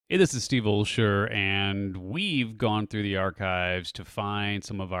Hey, this is Steve Olsher, and we've gone through the archives to find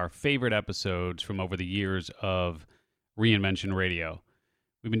some of our favorite episodes from over the years of Reinvention Radio.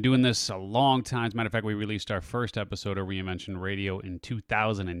 We've been doing this a long time. As a matter of fact, we released our first episode of Reinvention Radio in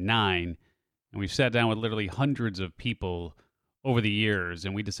 2009, and we've sat down with literally hundreds of people over the years,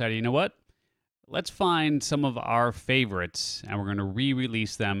 and we decided, you know what? Let's find some of our favorites, and we're going to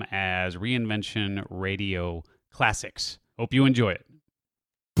re-release them as Reinvention Radio Classics. Hope you enjoy it.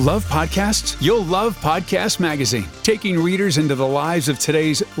 Love podcasts? You'll love Podcast Magazine, taking readers into the lives of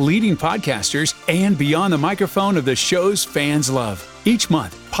today's leading podcasters and beyond the microphone of the shows fans love. Each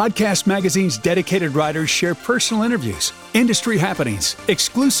month, Podcast Magazine's dedicated writers share personal interviews, industry happenings,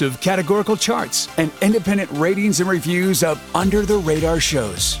 exclusive categorical charts, and independent ratings and reviews of under-the-radar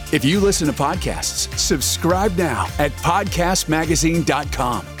shows. If you listen to podcasts, subscribe now at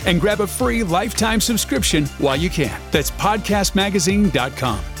podcastmagazine.com and grab a free lifetime subscription while you can. That's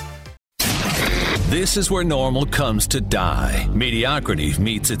podcastmagazine.com. This is where normal comes to die. Mediocrity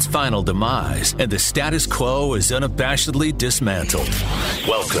meets its final demise, and the status quo is unabashedly dismantled.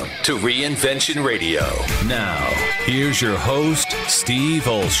 Welcome to Reinvention Radio. Now, here's your host, Steve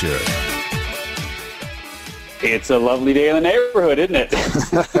Olsher. It's a lovely day in the neighborhood, isn't it?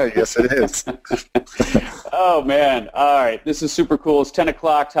 Yes, it is. Oh, man. All right. This is super cool. It's 10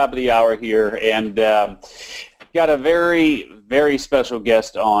 o'clock, top of the hour here, and got a very, very special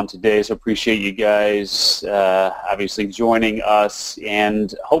guest on today, so appreciate you guys obviously joining us,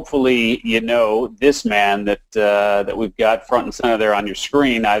 and hopefully you know this man that we've got front and center there on your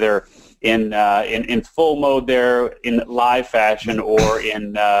screen, either in full mode there in live fashion or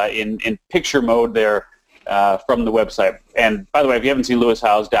in picture mode there from the website. And by the way, if you haven't seen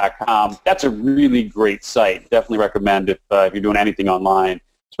lewishowes.com, that's a really great site. Definitely recommend if you're doing anything online,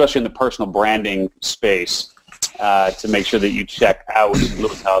 especially in the personal branding space. To make sure that you check out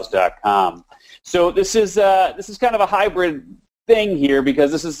lewishowes.com. So this is kind of a hybrid thing here,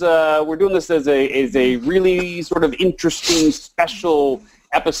 because this is we're doing this as a really sort of interesting special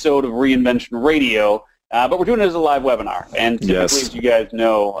episode of Reinvention Radio, but we're doing it as a live webinar. And typically, Yes. as you guys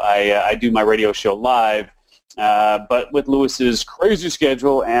know, I do my radio show live, but with Lewis's crazy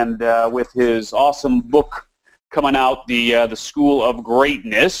schedule and with his awesome book coming out, the School of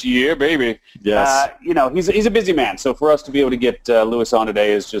Greatness, yeah, baby. Yes. He's a busy man. So for us to be able to get Lewis on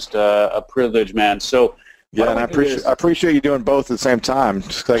today is just a privilege, man. So Yeah, and I appreciate you doing both at the same time.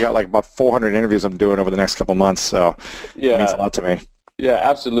 Just 'cause I got like about 400 interviews I'm doing over the next couple months, so it means a lot to me. Yeah,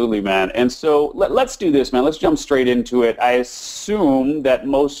 absolutely, man. And so let's do this, man. Let's jump straight into it. I assume that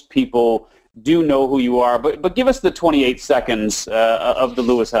most people do know who you are, but give us the 28 seconds of the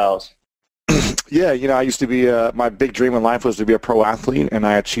Lewis House. Yeah, I used to be, my big dream in life was to be a pro athlete, and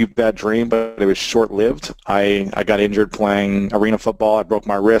I achieved that dream, but it was short-lived. I got injured playing arena football. I broke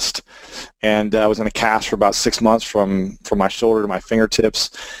my wrist, and I was in a cast for about 6 months from my shoulder to my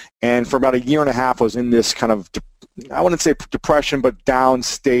fingertips. And for about a year and a half, I was in this kind of, I wouldn't say depression, but down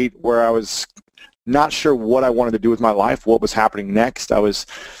state where I was not sure what I wanted to do with my life, what was happening next. I was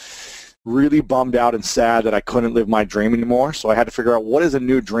really bummed out and sad that I couldn't live my dream anymore. So I had to figure out, what is a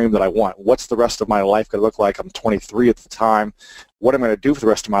new dream that I want? What's the rest of my life going to look like? I'm 23 at the time. What am I going to do for the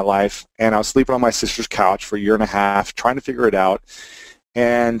rest of my life? And I was sleeping on my sister's couch for a year and a half, trying to figure it out.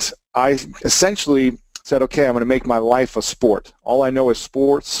 And I essentially said, okay, I'm going to make my life a sport. All I know is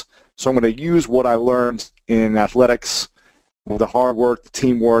sports. So I'm going to use what I learned in athletics, the hard work, the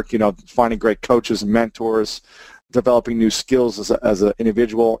teamwork, finding great coaches and mentors, developing new skills as an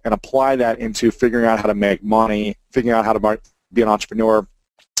individual, and apply that into figuring out how to make money, figuring out how to be an entrepreneur.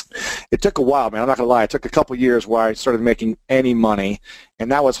 It took a while, man. I'm not going to lie. It took a couple years where I started making any money,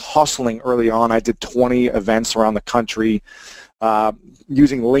 and that was hustling early on. I did 20 events around the country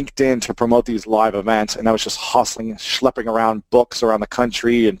using LinkedIn to promote these live events, and I was just hustling, schlepping around books around the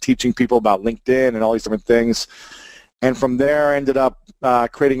country and teaching people about LinkedIn and all these different things. And from there, I ended up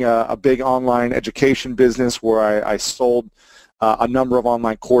creating a big online education business where I sold a number of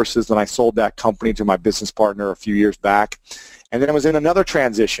online courses, and I sold that company to my business partner a few years back. And then I was in another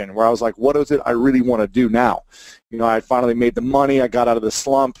transition where I was like, what is it I really want to do now? I finally made the money. I got out of the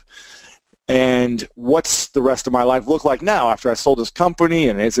slump. And what's the rest of my life look like now after I sold this company?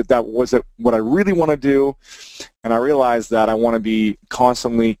 And was it what I really want to do? And I realized that I want to be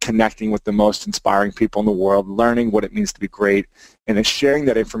constantly connecting with the most inspiring people in the world, learning what it means to be great, and then sharing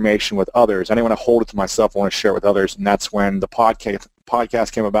that information with others. I didn't want to hold it to myself. I want to share it with others. And that's when the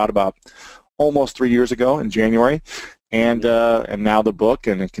podcast came about almost 3 years ago in January. And now the book,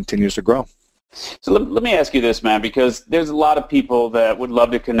 and it continues to grow. So let me ask you this, man, because there's a lot of people that would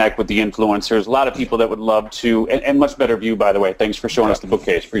love to connect with the influencers, a lot of people that would love to, and much better view, by the way. Thanks for showing us the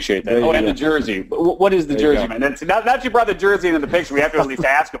bookcase. Appreciate that. Oh, and the jersey. What is the jersey, man? Now that you brought the jersey into the picture, we have to at least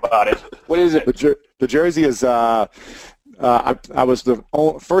ask about it. What is it? The jersey is, I was the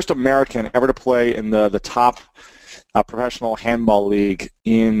first American ever to play in the top professional handball league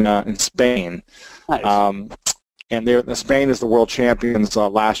in Spain. Nice. And Spain is the world champions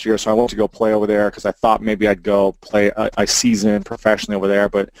last year, so I wanted to go play over there because I thought maybe I'd go play a season professionally over there,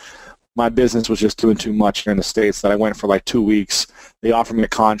 but my business was just doing too much here in the States that I went for like 2 weeks. They offered me a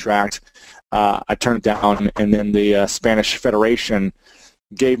contract. I turned it down, and then the Spanish Federation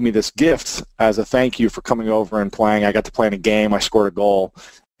gave me this gift as a thank you for coming over and playing. I got to play in a game. I scored a goal,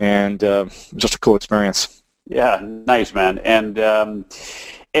 and it was just a cool experience. Yeah, nice, man.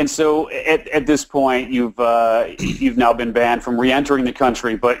 And so at this point, you've now been banned from re-entering the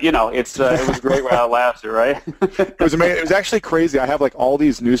country, but it was great while it lasted, right? It was amazing. It was actually crazy. I have like all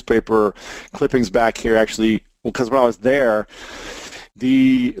these newspaper clippings back here, actually, because when I was there,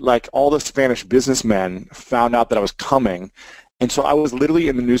 all the Spanish businessmen found out that I was coming. And so I was literally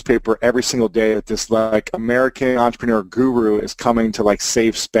in the newspaper every single day that this like American entrepreneur guru is coming to like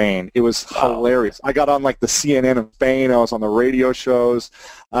save Spain. It was hilarious. I got on like the CNN of Spain. I was on the radio shows.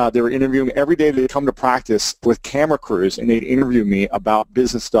 They were interviewing every day. They'd come to practice with camera crews and they'd interview me about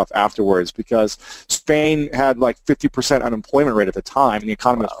business stuff afterwards because Spain had like 50% unemployment rate at the time and the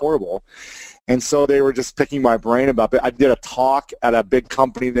economy was horrible. And so they were just picking my brain about it. I did a talk at a big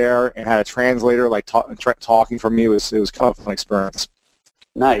company there and had a translator like talking for me. It was kind of a fun experience.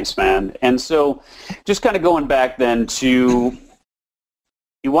 Nice, man. And so just kind of going back then to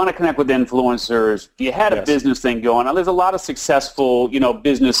you want to connect with influencers. You had a business thing going on. There's a lot of successful,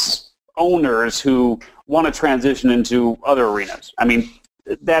 business owners who want to transition into other arenas. I mean,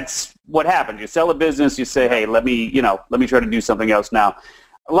 that's what happens. You sell a business, you say, hey, let me try to do something else now.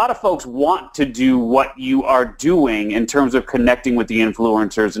 A lot of folks want to do what you are doing in terms of connecting with the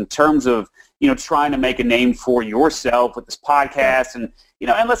influencers, in terms of, trying to make a name for yourself with this podcast. And,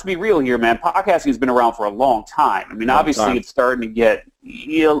 and let's be real here, man, podcasting has been around for a long time. I mean, obviously it's starting to get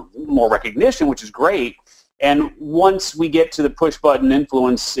more recognition, which is great. And once we get to the push button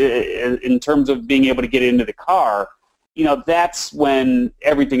influence in terms of being able to get into the car, that's when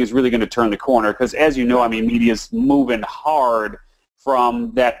everything is really going to turn the corner. Because as you know, I mean, media is moving hard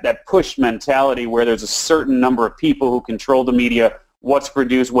from that push mentality where there's a certain number of people who control the media, what's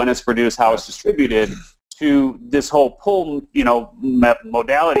produced, when it's produced, how it's distributed, to this whole pull,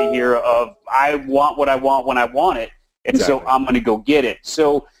 modality here of I want what I want when I want it, and so I'm going to go get it.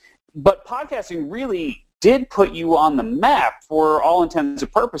 So, but podcasting really did put you on the map for all intents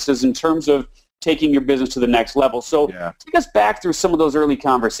and purposes in terms of taking your business to the next level. So take us back through some of those early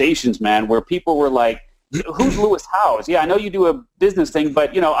conversations, man, where people were like, who's Lewis Howes? Yeah, I know you do a business thing,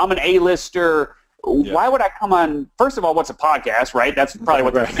 but, I'm an A-lister. Yeah. Why would I come on? First of all, what's a podcast, right? That's probably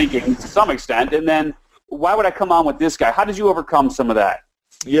what they're thinking to some extent. And then why would I come on with this guy? How did you overcome some of that?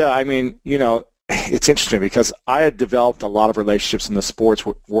 Yeah, I mean, it's interesting because I had developed a lot of relationships in the sports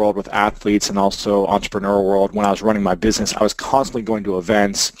world with athletes and also entrepreneurial world. When I was running my business, I was constantly going to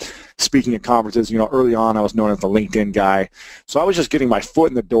events, speaking at conferences. Early on I was known as the LinkedIn guy. So I was just getting my foot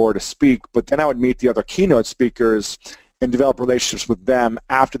in the door to speak, but then I would meet the other keynote speakers and develop relationships with them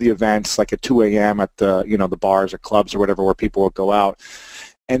after the events, like at 2 a.m. at the, the bars or clubs or whatever where people would go out.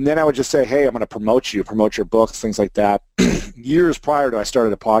 And then I would just say, hey, I'm going to promote your books, things like that. Years prior to I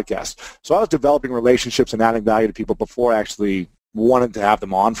started a podcast. So I was developing relationships and adding value to people before I actually wanted to have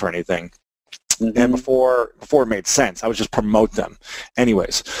them on for anything. Mm-hmm. And before it made sense, I would just promote them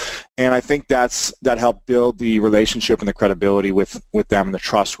anyways. And I think that helped build the relationship and the credibility with them and the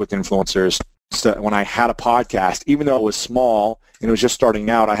trust with influencers. So when I had a podcast, even though it was small and it was just starting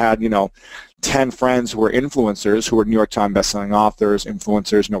out, I had, 10 friends who were influencers, who were New York Times bestselling authors,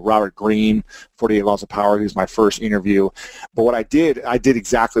 influencers, Robert Greene, 48 Laws of Power, he was my first interview. But what I did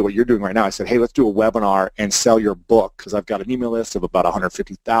exactly what you're doing right now. I said, hey, let's do a webinar and sell your book because I've got an email list of about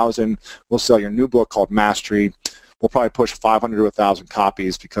 150,000. We'll sell your new book called Mastery. We'll probably push 500 to 1,000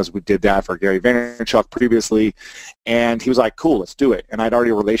 copies because we did that for Gary Vaynerchuk previously. And he was like, cool, let's do it. And I'd already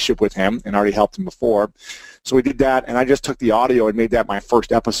a relationship with him and already helped him before. So we did that, and I just took the audio and made that my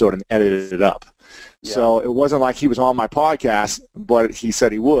first episode and edited it up. Yeah. So it wasn't like he was on my podcast, but he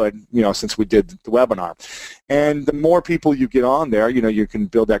said he would, since we did the webinar. And the more people you get on there, you can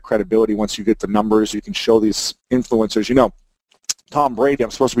build that credibility once you get the numbers. You can show these influencers, Tom Brady. I'm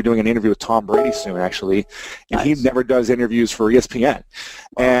supposed to be doing an interview with Tom Brady soon, actually, and Nice. he never does interviews for ESPN.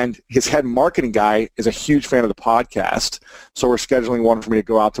 And his head marketing guy is a huge fan of the podcast, so we're scheduling one for me to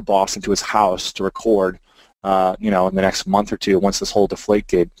go out to Boston to his house to record, in the next month or two once this whole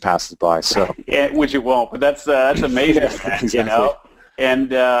Deflategate passes by. So, Yeah, which it won't, but that's amazing, Yeah, man, exactly.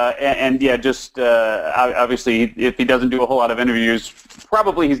 And yeah, just obviously, if he doesn't do a whole lot of interviews,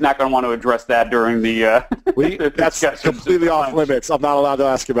 probably he's not going to want to address that during the. the that's discussion. completely off limits. I'm not allowed to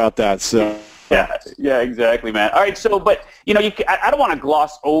ask about that. So, Yeah, exactly, man. All right, so, but, I don't want to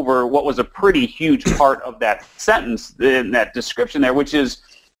gloss over what was a pretty huge part of that sentence in that description there, which is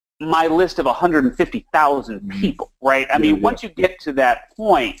my list of 150,000 people, right? I mean, once you get to that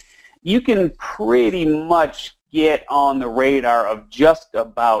point, you can pretty much get on the radar of just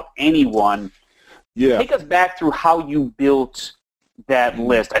about anyone. yeah. Take us back through how you built that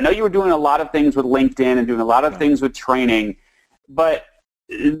list. I know you were doing a lot of things with LinkedIn and doing a lot of things with training, but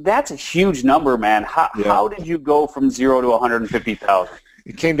that's a huge number, man. How did you go from 0 to 150,000?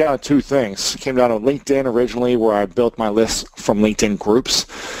 It came down to two things. It came down to LinkedIn originally, where I built my list from LinkedIn groups,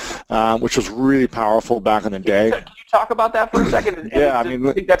 which was really powerful back in the day. Can you talk about that for a second? And Yeah, I do mean,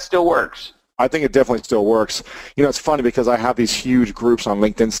 you think that still works? I think it definitely still works. It's funny because I have these huge groups on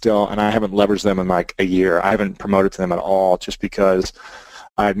LinkedIn still, and I haven't leveraged them in like a year. I haven't promoted to them at all just because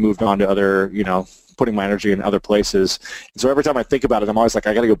I had moved on to other, putting my energy in other places. And so every time I think about it, I'm always like,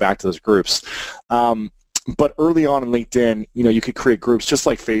 I got to go back to those groups. But early on in LinkedIn, you could create groups just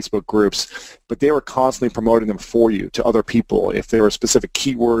like Facebook groups, but they were constantly promoting them for you to other people. If there were specific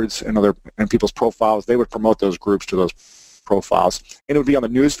keywords in people's profiles, they would promote those groups to those profiles. And it would be on the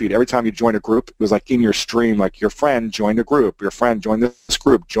newsfeed. Every time you join a group, it was like in your stream, like your friend joined a group, your friend joined this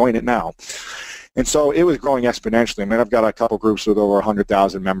group, join it now. And so it was growing exponentially. I mean, I've got a couple groups with over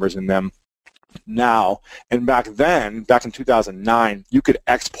 100,000 members in them now. And back then, back in 2009, you could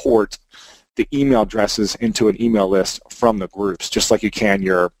export the email addresses into an email list from the groups, just like you can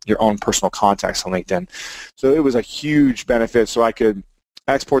your own personal contacts on LinkedIn. So it was a huge benefit. So I could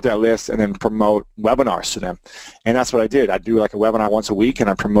export that list and then promote webinars to them. And that's what I did. I'd do like a webinar once a week, and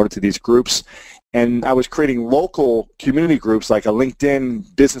I promoted to these groups. And I was creating local community groups like a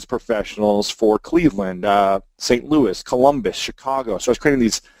LinkedIn business professionals for Cleveland, St. Louis, Columbus, Chicago. So I was creating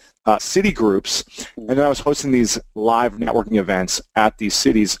these city groups, and then I was hosting these live networking events at these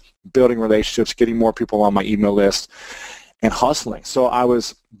cities, building relationships, getting more people on my email list, and hustling. So I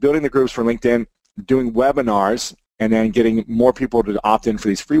was building the groups for LinkedIn, doing webinars, and then getting more people to opt in for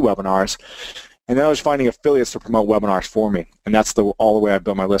these free webinars. And then I was finding affiliates to promote webinars for me. And that's all the way I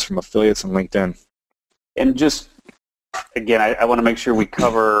built my list, from affiliates and LinkedIn. And just, again, I want to make sure we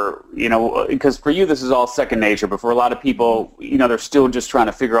cover, because for you this is all second nature, but for a lot of people, they're still just trying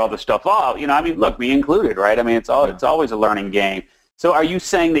to figure all this stuff out. Look, me included, right? I mean, it's always a learning game. So are you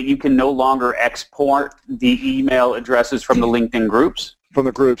saying that you can no longer export the email addresses from the LinkedIn groups? From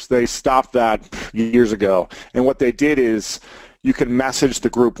the groups, they stopped that years ago. And what they did is you can message the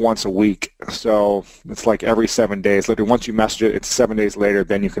group once a week. So it's like every 7 days. Literally, once you message it, it's 7 days later,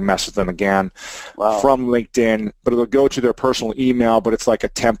 then you can message them again from LinkedIn. But it'll go to their personal email, but it's like a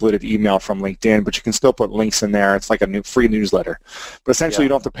templated email from LinkedIn. But you can still put links in there. It's like a new free newsletter. But essentially, you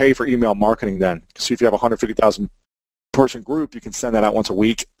don't have to pay for email marketing then. So if you have a 150,000 person group, you can send that out once a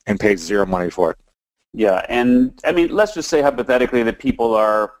week and pay zero money for it. Yeah, and I mean, let's just say hypothetically that people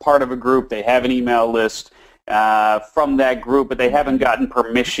are part of a group, they have an email list from that group, but they haven't gotten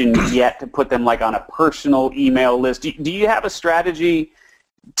permission yet to put them like on a personal email list. Do you have a strategy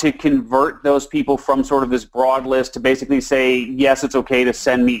to convert those people from sort of this broad list to basically say, yes, it's okay to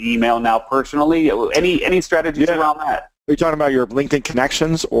send me email now personally? Any strategies around that? Are you talking about your LinkedIn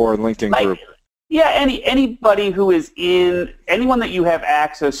connections or LinkedIn group? Yeah, anybody who is anyone that you have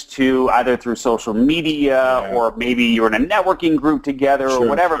access to either through social media or maybe you're in a networking group together or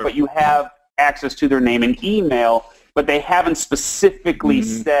whatever, but you have access to their name and email, but they haven't specifically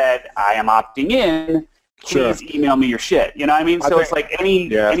said, I am opting in, please email me your shit. You know what I mean? So it's like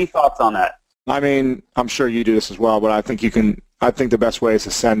any thoughts on that? I mean, I'm sure you do this as well, but I think the best way is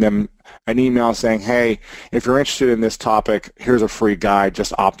to send them an email saying, hey, if you're interested in this topic, here's a free guide,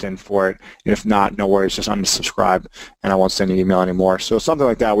 just opt in for it. And if not, no worries, just unsubscribe and I won't send you an email anymore. So something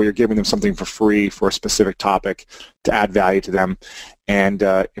like that where you're giving them something for free for a specific topic to add value to them. And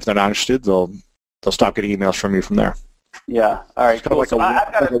if they're not interested, they'll stop getting emails from you from there. Yeah, all right, it's kind of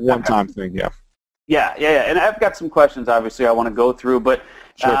like a one-time thing, Yeah, and I've got some questions, obviously, I want to go through, but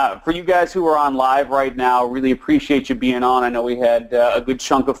for you guys who are on live right now, really appreciate you being on. I know we had a good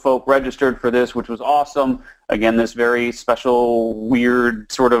chunk of folk registered for this, which was awesome. Again, this very special,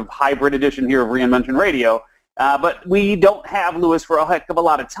 weird, sort of hybrid edition here of Reinvention Radio. But we don't have Lewis for a heck of a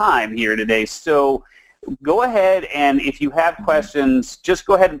lot of time here today. So go ahead, and if you have questions, just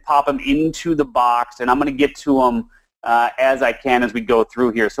go ahead and pop them into the box, and I'm going to get to them as I can as we go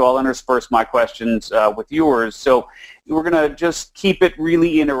through here. So I'll intersperse my questions with yours. So we're going to just keep it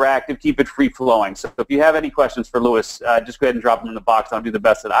really interactive, keep it free-flowing. So if you have any questions for Lewis, just go ahead and drop them in the box. I'll do the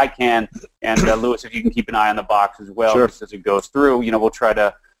best that I can. And Lewis, if you can keep an eye on the box as well, Sure. just as it goes through, we'll try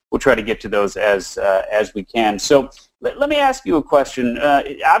to get to those as we can. So let me ask you a question.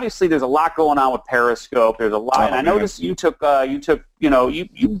 Obviously, there's a lot going on with Periscope. There's a lot, and I noticed you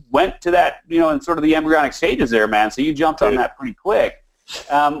went to that, in sort of the embryonic stages there, man. So you jumped on that pretty quick.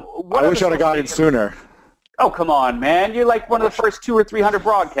 I wish I'd have gotten in sooner. Oh, come on, man! You're like one of the first 200 or 300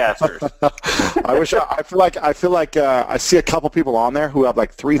 broadcasters. I feel like I see a couple people on there who have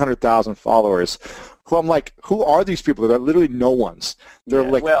like 300,000 followers. Who I'm like, who are these people? They're literally no ones. They're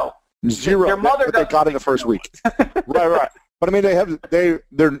zero. Their mother they got in the first week. Right. But I mean,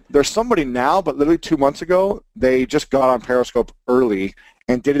 they're somebody now, but literally 2 months ago, they just got on Periscope early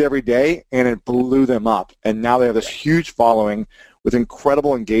and did it every day, and it blew them up. And now they have this huge following with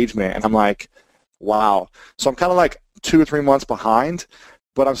incredible engagement. And I'm like, wow. So I'm kind of like 2 or 3 months behind,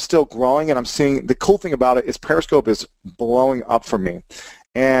 but I'm still growing, and I'm seeing the cool thing about it is Periscope is blowing up for me.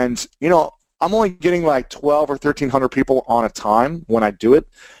 And, I'm only getting like 12 or 1,300 people on a time when I do it,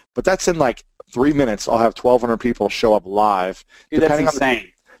 but that's in like 3 minutes. I'll have 1,200 people show up live. Dude, that's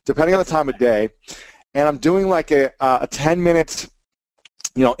insane. Depending on the time of day. And I'm doing like a 10-minute,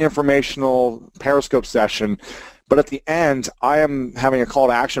 informational Periscope session. But at the end, I am having a call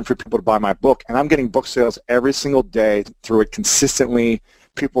to action for people to buy my book, and I'm getting book sales every single day through it consistently.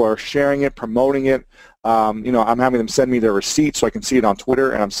 People are sharing it, promoting it. I'm having them send me their receipts so I can see it on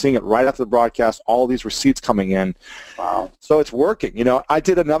Twitter, and I'm seeing it right after the broadcast, all these receipts coming in. Wow. So it's working. I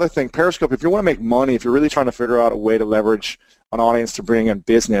did another thing. Periscope, if you want to make money, if you're really trying to figure out a way to leverage an audience to bring in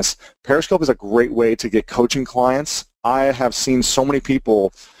business, Periscope is a great way to get coaching clients. I have seen so many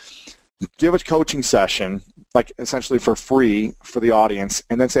people give a coaching session, like essentially for free for the audience,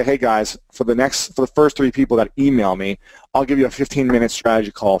 and then say, hey guys, for the first 3 people that email me, I'll give you a 15-minute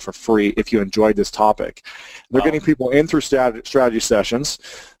strategy call for free if you enjoyed this topic. They're getting people in through strategy sessions,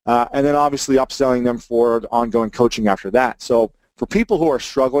 and then obviously upselling them for ongoing coaching after that. So for people who are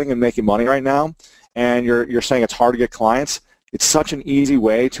struggling and making money right now, and you're saying it's hard to get clients, it's such an easy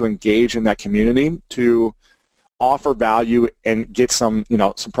way to engage in that community to offer value and get some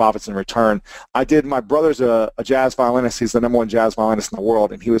profits in return. My brother's a jazz violinist. He's the #1 jazz violinist in the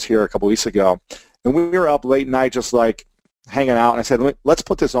world, and he was here a couple weeks ago. And we were up late night just like hanging out, and I said, let's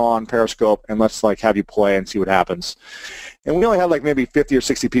put this on Periscope and let's like have you play and see what happens. And we only had like maybe 50 or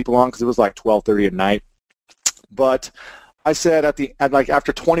 60 people on because it was like 12:30 at night. But I said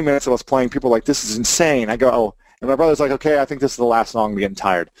after 20 minutes of us playing, people were like, this is insane. I go, oh, and my brother's like, okay, I think this is the last song. I'm getting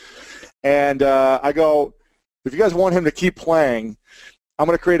tired. And I go, if you guys want him to keep playing, I'm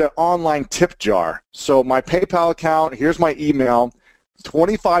going to create an online tip jar. So my PayPal account, here's my email,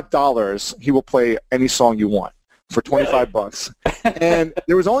 $25, he will play any song you want for $25. And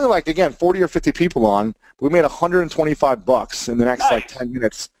there was only 40 or 50 people on. We made $125 in the next 10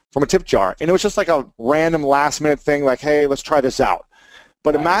 minutes from a tip jar. And it was just like a random last-minute thing like, hey, let's try this out.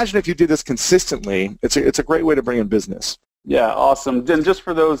 But imagine if you did this consistently. It's a great way to bring in business. Yeah, awesome. And just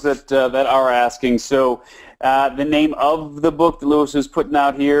for those that are asking, so the name of the book that Lewis is putting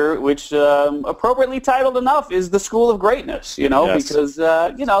out here, which appropriately titled enough, is The School of Greatness, Yes. Because,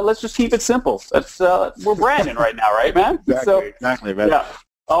 let's just keep it simple. That's we're branding right now, right, man? Exactly, man. Yeah,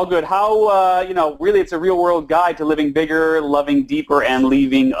 all good. How, really it's a real-world guide to living bigger, loving deeper, and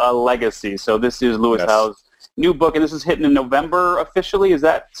leaving a legacy. So this is Lewis Howes' new book, and this is hitting in November officially. Is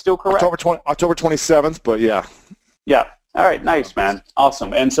that still correct? October 27th, but yeah. Yeah. All right, nice, man.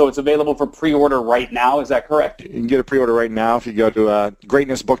 Awesome. And so it's available for pre-order right now, is that correct? You can get a pre-order right now if you go to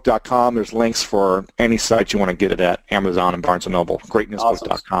greatnessbook.com. There's links for any site you want to get it at, Amazon and Barnes & Noble,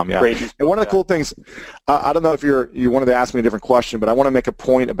 greatnessbook.com. Yeah. And one of the cool things, I don't know if you wanted to ask me a different question, but I want to make a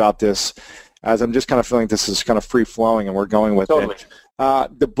point about this as I'm just kind of feeling this is kind of free-flowing and we're going with it.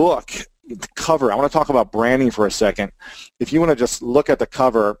 The book, the cover, I want to talk about branding for a second. If you want to just look at the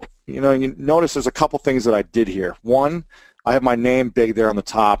cover, you notice there's a couple things that I did here. One, I have my name big there on the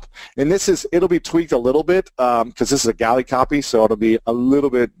top, and it'll be tweaked a little bit because this is a galley copy, so it'll be a little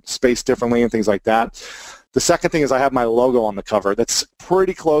bit spaced differently and things like that. The second thing is I have my logo on the cover. That's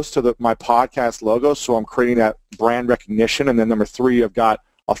pretty close to my podcast logo, so I'm creating that brand recognition. And then number 3, I've got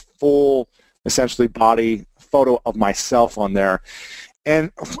a full, essentially, body photo of myself on there.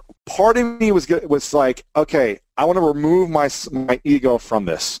 And part of me was like, okay, I want to remove my ego from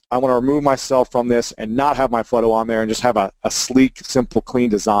this. I want to remove myself from this and not have my photo on there and just have a sleek, simple, clean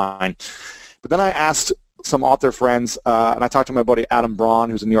design. But then I asked some author friends, and I talked to my buddy Adam Braun,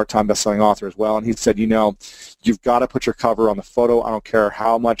 who's a New York Times bestselling author as well, and he said, you've got to put your cover on the photo. I don't care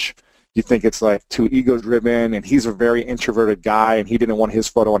how much you think it's like too ego-driven, and he's a very introverted guy, and he didn't want his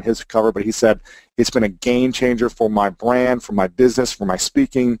photo on his cover, but he said it's been a game changer for my brand, for my business, for my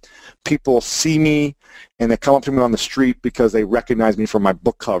speaking. People see me, and they come up to me on the street because they recognize me from my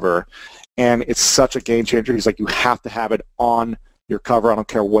book cover, and it's such a game changer. He's like, you have to have it on your cover. I don't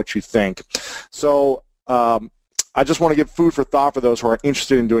care what you think. So I just want to give food for thought for those who are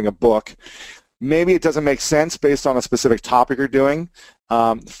interested in doing a book. Maybe it doesn't make sense based on a specific topic you're doing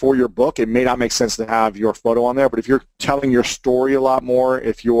for your book. It may not make sense to have your photo on there, but if you're telling your story a lot more,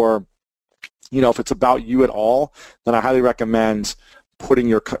 if you're, if it's about you at all, then I highly recommend putting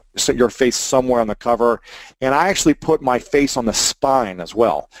your face somewhere on the cover. And I actually put my face on the spine as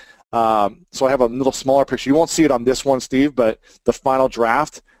well. So I have a little smaller picture. You won't see it on this one, Steve, but the final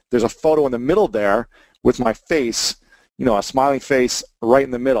draft, there's a photo in the middle there with my face, a smiling face right in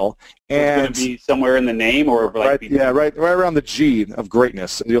the middle. And it's going to be somewhere in the name, or like right around the G of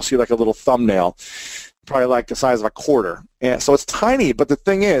greatness. You'll see like a little thumbnail, probably like the size of a quarter. And so it's tiny, but the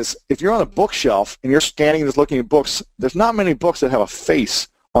thing is, if you're on a bookshelf and you're scanning and just looking at books, there's not many books that have a face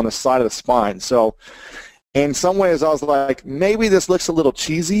on the side of the spine. So in some ways, I was like, maybe this looks a little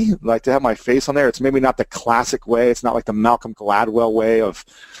cheesy, like to have my face on there. It's maybe not the classic way. It's not like the Malcolm Gladwell way of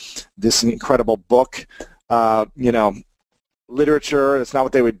this incredible book, literature. That's not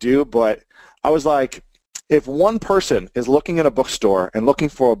what they would do. But I was like, if one person is looking in a bookstore and looking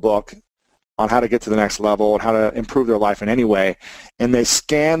for a book on how to get to the next level and how to improve their life in any way, and they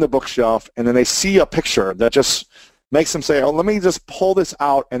scan the bookshelf and then they see a picture that just makes them say, oh, let me just pull this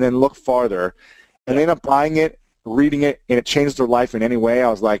out and then look farther, and they end up buying it, reading it, and it changed their life in any way, I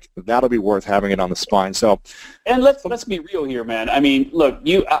was like, that'll be worth having it on the spine. So, and let's be real here, man. I mean, look,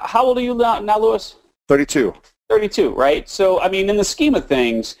 you how old are you now, Louis? 32. 32, right? So, I mean, in the scheme of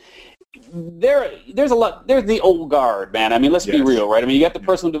things, there's a lot. There's the old guard, man. I mean, let's be real, right? I mean, you got the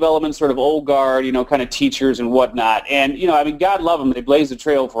personal development sort of old guard, kind of teachers and whatnot. And I mean, God love them. They blaze the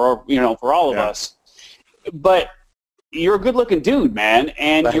trail for for all of us. But you're a good-looking dude, man,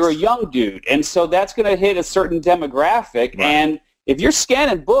 and you're a young dude, and so that's going to hit a certain demographic. Right. And if you're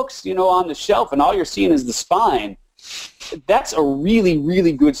scanning books, on the shelf, and all you're seeing is the spine, that's a really,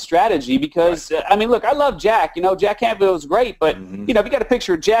 really good strategy because, I mean, look, I love Jack. Jack Canfield is great, but, if you got a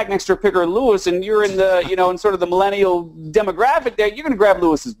picture of Jack next to a picture of Lewis and you're in the, in sort of the millennial demographic there, you're going to grab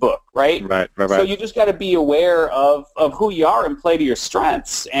Lewis's book, right? Right. So you just got to be aware of who you are and play to your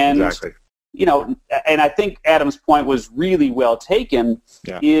strengths. And, exactly. And I think Adam's point was really well taken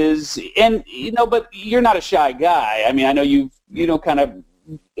but you're not a shy guy. I mean, I know you've, kind of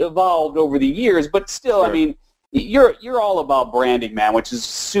evolved over the years, but still, I mean, you're all about branding, man, which is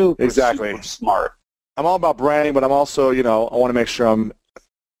super smart. I'm all about branding, but I'm also, I want to make sure I'm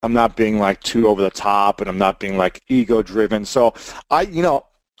not being like too over the top and I'm not being like ego driven. So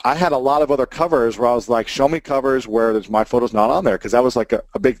I had a lot of other covers where I was like, show me covers where my photo's not on there, because that was like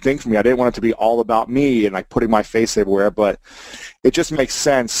a big thing for me. I didn't want it to be all about me and like putting my face everywhere, but it just makes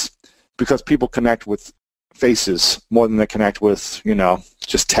sense because people connect with faces more than they connect with,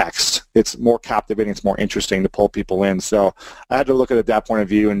 just text. It's more captivating. It's more interesting to pull people in. So I had to look at it that point of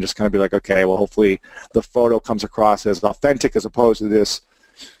view and just kind of be like, okay, well, hopefully the photo comes across as authentic as opposed to this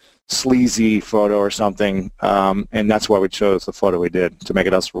sleazy photo or something, and that's why we chose the photo we did, to make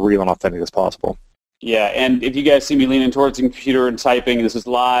it as real and authentic as possible. Yeah, and if you guys see me leaning towards the computer and typing, this is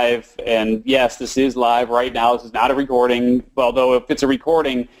live, and yes, this is live right now. This is not a recording, although if it's a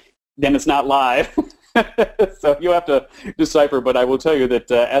recording, then it's not live. So you have to decipher, but I will tell you that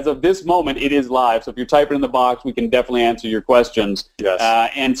as of this moment, it is live. So if you're typing in the box, we can definitely answer your questions. Yes.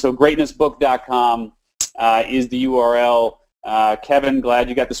 And so greatnessbook.com is the URL. Kevin, glad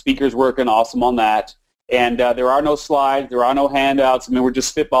you got the speakers working. Awesome on that. And there are no slides. There are no handouts. I mean, we're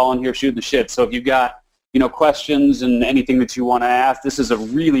just spitballing here, shooting the shit. So if you've got, questions and anything that you want to ask, this is a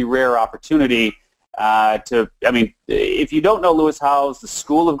really rare opportunity if you don't know Lewis Howes, The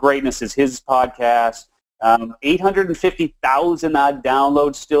School of Greatness is his podcast. 850,000 odd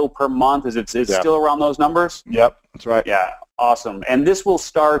downloads still per month. Is it still around those numbers? Yep, that's right. Yeah. Awesome. And this will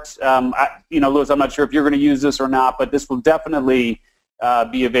start, Lewis, I'm not sure if you're going to use this or not, but this will definitely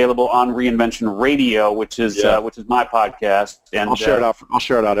be available on Reinvention Radio, which is my podcast. And I'll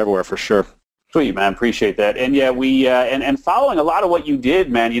share it out everywhere for sure. Sweet, man. Appreciate that. And yeah, we and following a lot of what you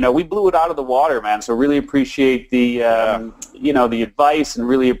did, man. We blew it out of the water, man. So really appreciate the the advice, and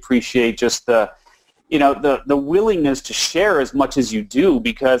really appreciate just the willingness to share as much as you do,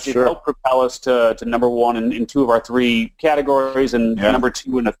 because it helped propel us to number one in 2 of our 3 categories, and number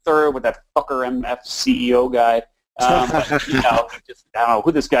 2 in a third with that fucker MF CEO guy. I don't know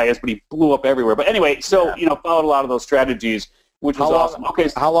who this guy is, but he blew up everywhere. But anyway, so followed a lot of those strategies, which was awesome. Okay,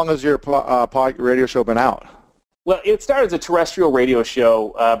 so how long has your radio show been out? Well, it started as a terrestrial radio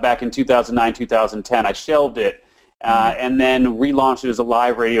show back in 2009, 2010. I shelved it and then relaunched it as a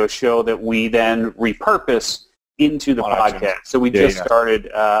live radio show that we then repurposed into the podcast. So we just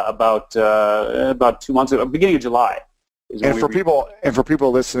started about 2 months ago, beginning of July. And for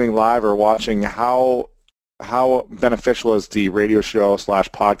people listening live or watching, how beneficial has the radio show /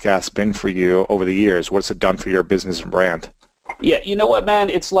 podcast been for you over the years? What's it done for your business and brand? Yeah, you know what, man?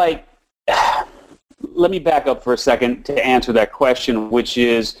 It's like, let me back up for a second to answer that question, which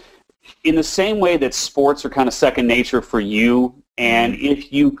is, in the same way that sports are kind of second nature for you, and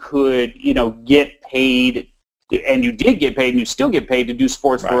if you could, get paid, and you did get paid, and you still get paid to do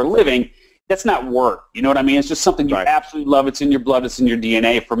sports for a living, that's not work. You know what I mean? It's just something you absolutely love. It's in your blood. It's in your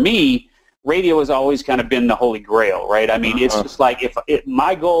DNA. For me, radio has always kind of been the holy grail, right? I mean, it's just like,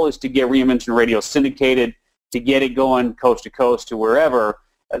 my goal is to get Reinvention Radio syndicated, to get it going coast to coast to wherever.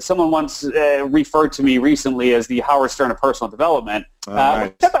 Someone once referred to me recently as the Howard Stern of personal development. Which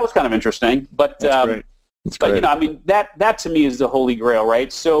I thought was kind of interesting. But, That's great. I mean, that to me is the holy grail,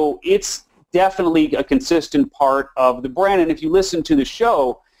 right? So it's definitely a consistent part of the brand. And if you listen to the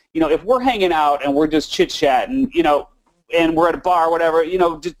show, if we're hanging out and we're just chit-chatting, and we're at a bar, whatever,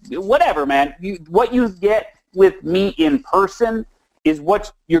 just whatever, man. What you get with me in person is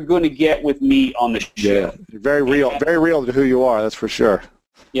what you're going to get with me on the show. Yeah, very real to who you are, that's for sure.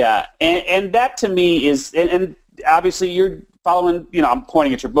 Yeah, and that to me is, and obviously you're following, I'm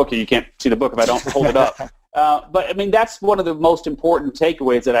pointing at your book here. You can't see the book if I don't hold it up. But, I mean, that's one of the most important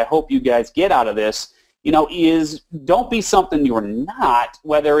takeaways that I hope you guys get out of this, is don't be something you're not,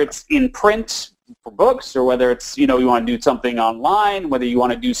 whether it's in print for books, or whether it's, you want to do something online, whether you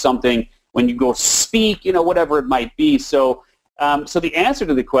want to do something when you go speak, whatever it might be. So the answer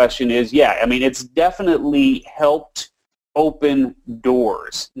to the question is, I mean, it's definitely helped open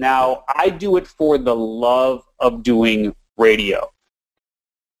doors. Now, I do it for the love of doing radio.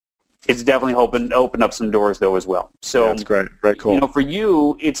 It's definitely opened up some doors, though, as well. So that's great. Very cool. For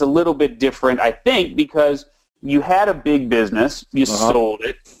you, it's a little bit different, I think, because you had a big business, you sold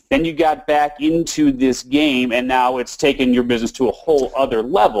it, then you got back into this game, and now it's taken your business to a whole other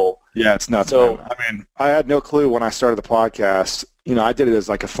level. Yeah, it's nuts. So, I mean, I had no clue when I started the podcast. I did it as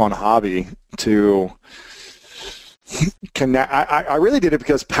like a fun hobby to connect. I really did it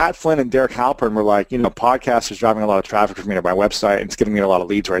because Pat Flynn and Derek Halpern were like, podcast is driving a lot of traffic for me to my website, and it's giving me a lot of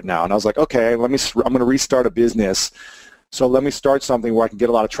leads right now. And I was like, okay, I'm going to restart a business. So let me start something where I can get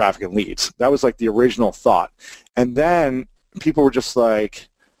a lot of traffic and leads. That was like the original thought. And then people were just like,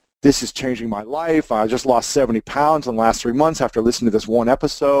 this is changing my life. I just lost 70 pounds in the last 3 months after listening to this one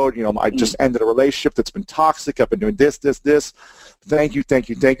episode. I just ended a relationship that's been toxic. I've been doing this. Thank you.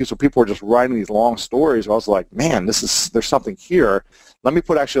 So people were just writing these long stories. I was like, man, there's something here. Let me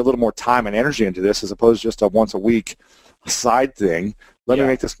put actually a little more time and energy into this as opposed to just a once a week side thing. Let me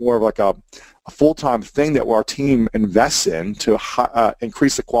make this more of like a full-time thing that our team invests in to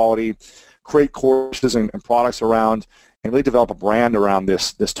increase the quality, create courses and products around, and really develop a brand around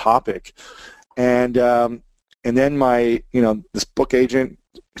this topic. And then my, this book agent,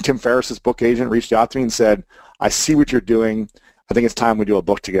 Tim Ferriss's book agent, reached out to me and said, I see what you're doing. I think it's time we do a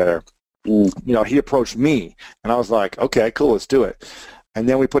book together. He approached me, and I was like, okay, cool, let's do it. And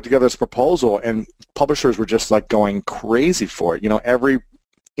then we put together this proposal, and publishers were just like going crazy for it. Every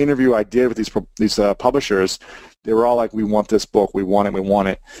interview I did with these publishers, they were all like, we want this book, we want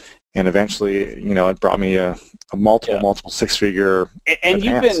it. And eventually, it brought me a multiple six-figure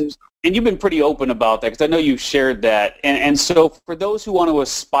advance. You've been pretty open about that, because I know you've shared that. And so for those who want to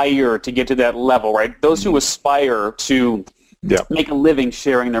aspire to get to that level, right, those who aspire to make a living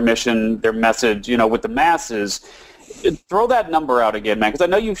sharing their mission, their message, with the masses, throw that number out again, man, because I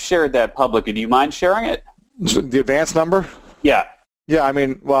know you've shared that publicly. Do you mind sharing it? The advance number? Yeah. Yeah, I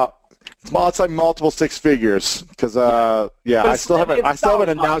mean, well, it's like multiple six figures because, I still haven't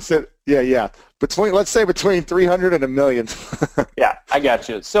announced it. Yeah. Let's say between 300 and $1 million. Yeah, I got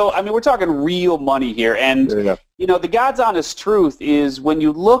you. So, I mean, we're talking real money here. And, the God's honest truth is when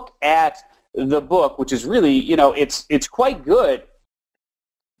you look at the book, which is really, it's quite good,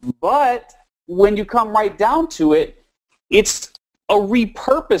 but when you come right down to it, it's a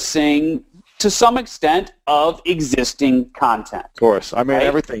repurposing to some extent of existing content. Of course. I mean,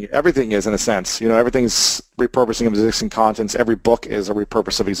 right? everything is in a sense. You know, everything's repurposing of existing contents. Every book is a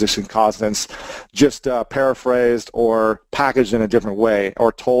repurpose of existing contents, just paraphrased or packaged in a different way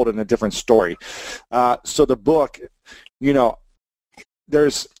or told in a different story. So the book, you know,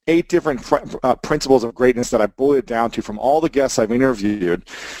 there's 8 different principles of greatness that I boiled it down to from all the guests I've interviewed.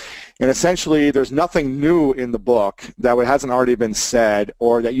 And essentially, there's nothing new in the book that hasn't already been said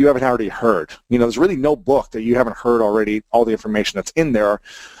or that you haven't already heard. You know, there's really no book that you haven't heard already, all the information that's in there,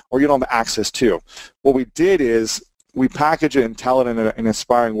 or you don't have access to. What we did is we package it and tell it in an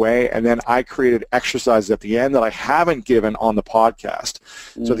inspiring way, and then I created exercises at the end that I haven't given on the podcast.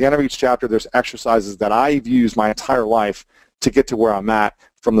 So at the end of each chapter, there's exercises that I've used my entire life to get to where I'm at,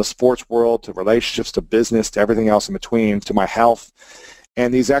 from the sports world to relationships to business to everything else in between to my health.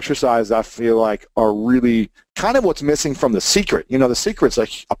 And these exercises, I feel like, are really kind of what's missing from The Secret. You know, The Secret's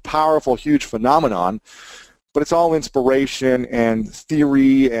a powerful, huge phenomenon, but it's all inspiration and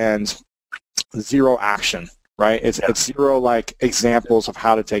theory and zero action, right? It's zero, like, examples of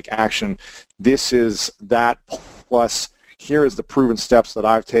how to take action. This is that plus here is the proven steps that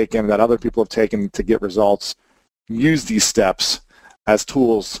I've taken, that other people have taken to get results. Use these steps as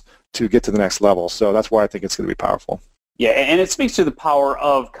tools to get to the next level. So that's why I think it's going to be powerful. Yeah, and it speaks to the power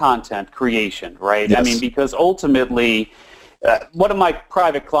of content creation, right? Yes. I mean, because ultimately, one of my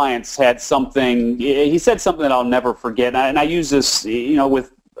private clients had something, he said something that I'll never forget, and I use this, you know,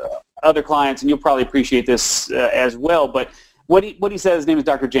 with other clients, and you'll probably appreciate this as well, but what he said, his name is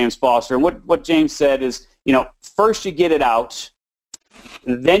Dr. James Foster, and what James said is, you know, first you get it out,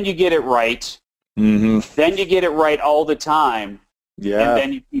 then you get it right, then you get it right all the time,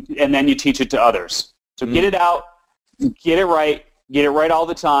 and then you teach it to others. So get it out, get it right all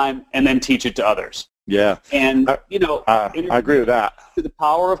the time, and then teach it to others. Yeah. And, you know, I agree with that. To the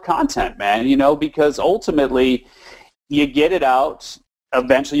power of content, man, you know, because ultimately you get it out,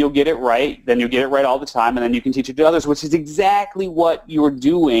 eventually you'll get it right, then you'll get it right all the time, and then you can teach it to others, which is exactly what you're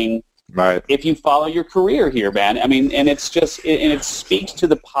doing right if you follow your career here, man. I mean, and it's just, and it speaks to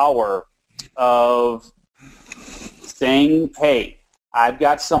the power of saying, hey, I've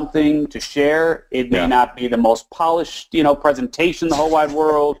got something to share. It may not be the most polished, you know, presentation in the whole wide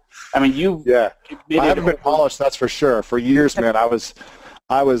world. I mean, I haven't been polished, that's for sure. For years, man, I was,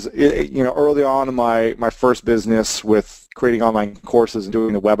 you know, early on in my first business with creating online courses and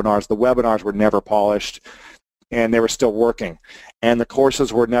doing the webinars were never polished, and they were still working. And the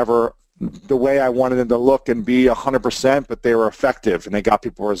courses were never the way I wanted them to look and be 100%, but they were effective and they got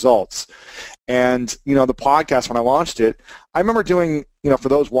people results. And, you know, the podcast, when I launched it, I remember doing, you know, for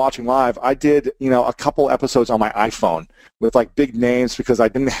those watching live, I did, you know, a couple episodes on my iPhone with like big names because I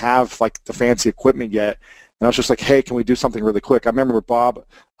didn't have like the fancy equipment yet. And I was just like, hey, can we do something really quick? I remember Bob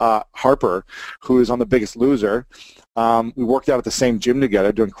Harper, who is on The Biggest Loser. We worked out at the same gym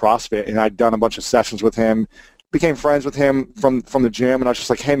together doing CrossFit, and I'd done a bunch of sessions with him, became friends with him from the gym, and I was just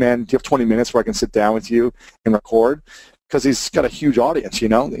like, hey, man, do you have 20 minutes where I can sit down with you and record? Because he's got a huge audience, you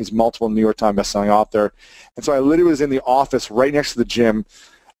know. He's multiple New York Times bestselling author. And so I literally was in the office right next to the gym.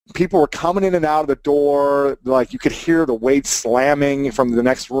 People were coming in and out of the door. Like, you could hear the weights slamming from the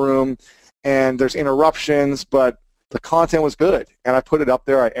next room, and there's interruptions, but the content was good. And I put it up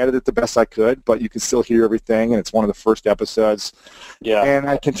there. I edited it the best I could, but you can still hear everything, and it's one of the first episodes. Yeah. And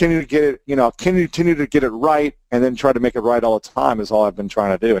I continue to get it, you know, continue to get it right, and then try to make it right all the time is all I've been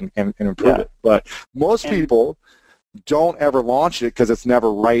trying to do and improve it. But most people don't ever launch it because it's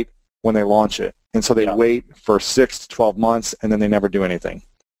never right when they launch it. And so they wait for 6 to 12 months, and then they never do anything.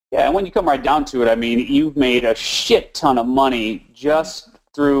 Yeah, and when you come right down to it, I mean, you've made a shit ton of money just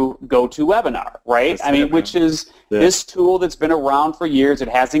through GoToWebinar, right? I mean, which is this tool that's been around for years. It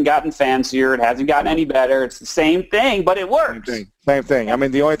hasn't gotten fancier. It hasn't gotten any better. It's the same thing, but it works. Same thing. I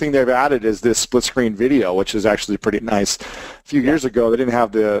mean, the only thing they've added is this split-screen video, which is actually pretty nice. A few years ago, they didn't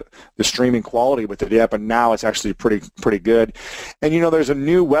have the streaming quality with it yet, but now it's actually pretty good. And, you know, there's a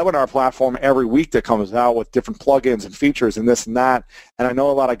new webinar platform every week that comes out with different plugins and features and this and that. And I know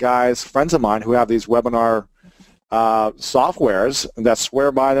a lot of guys, friends of mine, who have these webinar softwares that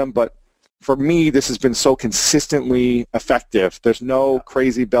swear by them, but for me, this has been so consistently effective. There's no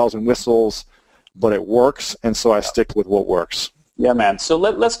crazy bells and whistles, but it works, and so I stick with what works. Yeah, man. So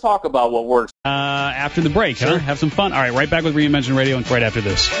let's talk about what works. After the break, huh? Have some fun. All right, right back with Reinvention Radio, and right after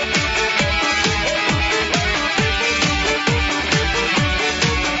this.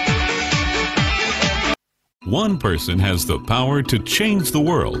 One person has the power to change the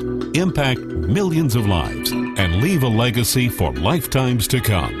world, impact millions of lives, and leave a legacy for lifetimes to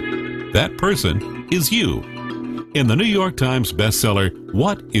come. That person is you. In the New York Times bestseller,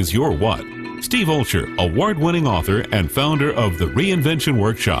 What is Your What?, Steve Olsher, award-winning author and founder of the Reinvention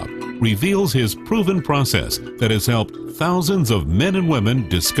Workshop, reveals his proven process that has helped thousands of men and women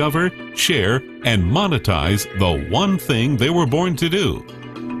discover, share, and monetize the one thing they were born to do.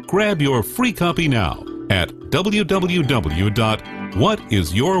 Grab your free copy now at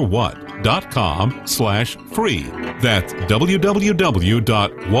www.whatisyourwhat.com/free. That's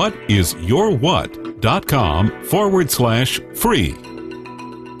www.whatisyourwhat.com/free.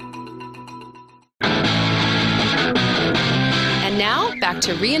 And now, back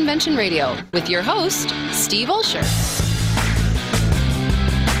to Reinvention Radio with your host, Steve Olsher.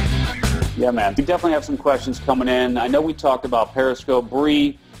 Yeah, man. We definitely have some questions coming in. I know we talked about Periscope.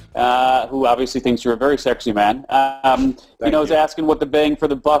 Bree, who obviously thinks you're a very sexy man, is asking what the bang for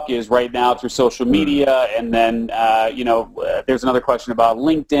the buck is right now through social media. And then, there's another question about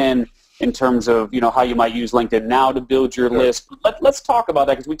LinkedIn in terms of, how you might use LinkedIn now to build your list. Let's talk about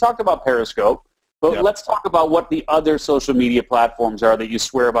that because we talked about Periscope. But let's talk about what the other social media platforms are that you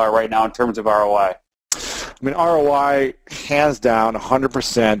swear by right now in terms of ROI. I mean, ROI, hands down,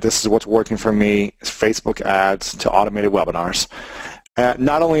 100%, this is what's working for me, is Facebook ads to automated webinars.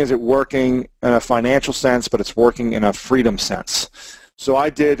 Not only is it working in a financial sense, but it's working in a freedom sense. So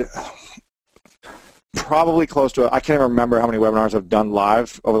I did probably close to, I can't even remember how many webinars I've done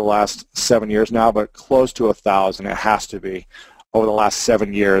live over the last 7 years now, but close to 1,000, it has to be, over the last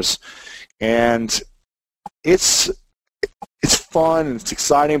 7 years. And it's fun and it's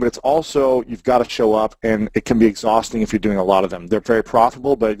exciting, but it's also, you've got to show up, and it can be exhausting if you're doing a lot of them. They're very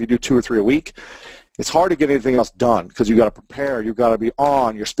profitable, but if you do 2 or 3 a week, it's hard to get anything else done because you've got to prepare, you've got to be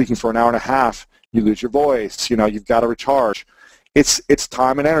on, you're speaking for an hour and a half, you lose your voice, you've got to recharge. It's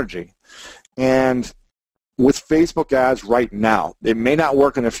time and energy. And with Facebook ads right now, it may not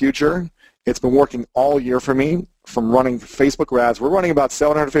work in the future. It's been working all year for me from running Facebook ads. We're running about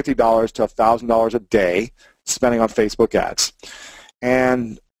 $750 to $1,000 a day spending on Facebook ads.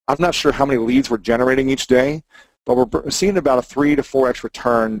 And I'm not sure how many leads we're generating each day, but we're seeing about a 3 to 4x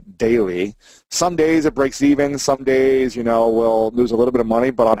return daily. Some days it breaks even. Some days, we'll lose a little bit of money,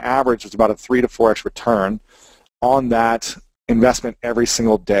 but on average it's about a 3 to 4x return on that investment every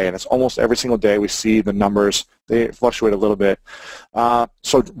single day. And it's almost every single day we see the numbers. They fluctuate a little bit.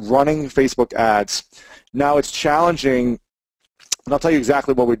 So running Facebook ads. Now it's challenging, and I'll tell you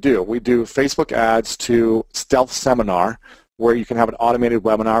exactly what we do. We do Facebook ads to Stealth Seminar, where you can have an automated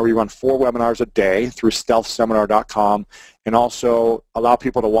webinar. We run 4 webinars a day through stealthseminar.com and also allow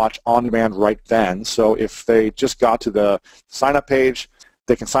people to watch on demand right then. So if they just got to the sign-up page,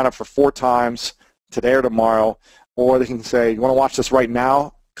 they can sign up for 4 times today or tomorrow, or they can say, you want to watch this right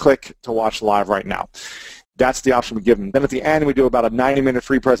now? Click to watch live right now. That's the option we give them. Then at the end, we do about a 90-minute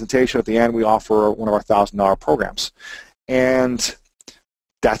free presentation. At the end, we offer one of our $1,000 programs. And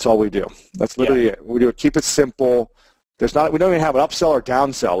that's all we do. That's literally it. We do it. Keep it simple. We don't even have an upsell or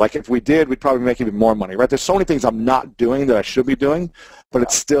downsell. Like if we did, we'd probably make even more money, right? There's so many things I'm not doing that I should be doing, but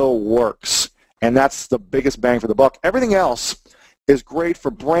it still works. And that's the biggest bang for the buck. Everything else is great for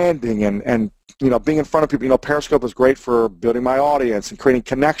branding and being in front of people. Periscope is great for building my audience and creating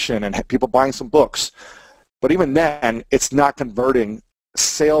connection and people buying some books. But even then, it's not converting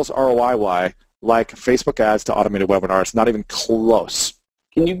sales ROI like Facebook ads to automated webinars. Not even close.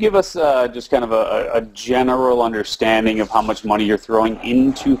 Can you give us just kind of a general understanding of how much money you're throwing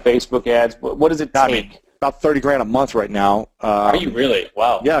into Facebook ads? What does it take? I mean, about $30,000 a month right now. Are you really?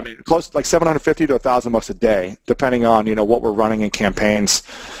 Wow. Yeah, I mean, close to like $750 to $1,000 a day, depending on what we're running in campaigns.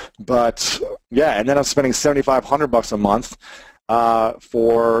 But yeah, and then I'm spending $7,500 a month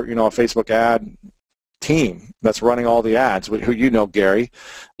for a Facebook ad team that's running all the ads, who Gary,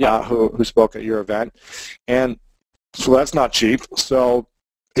 who spoke at your event, and so that's not cheap. So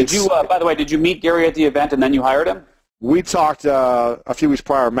did you meet Gary at the event and then you hired him? We talked a few weeks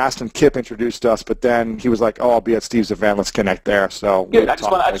prior. Maston Kipp introduced us, but then he was like, "Oh, I'll be at Steve's event. Let's connect there." So good. I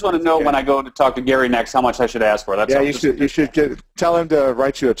just want to know when I go to talk to Gary next how much I should ask for. That's you should tell him to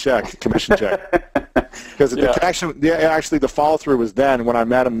write you a check, commission check. Because the connection, actually the follow through was then when I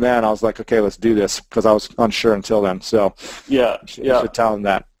met him. Then I was like, "Okay, let's do this," because I was unsure until then. So you should tell him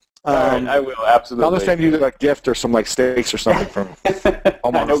that. All right, I will, absolutely. I'll send you a gift or some steaks or something from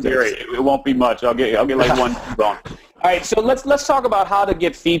I know Gary. It won't be much. I'll get like one bone. All right, so let's talk about how to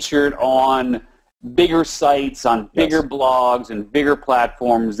get featured on bigger sites, on bigger blogs, and bigger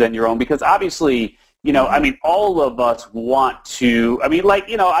platforms than your own. Because obviously, all of us want to.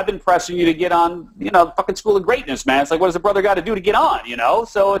 I've been pressing you to get on, fucking School of Greatness, man. It's like, what does a brother got to do to get on?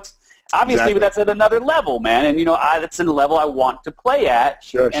 So it's. Obviously, that's at another level, man, and that's a level I want to play at,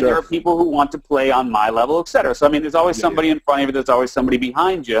 and there are people who want to play on my level, et cetera. So, there's always somebody in front of you, there's always somebody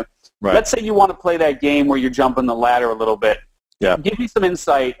behind you. Right. Let's say you want to play that game where you're jumping the ladder a little bit. Yeah. Give me some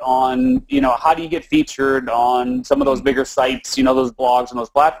insight on, how do you get featured on some of those bigger sites, those blogs and those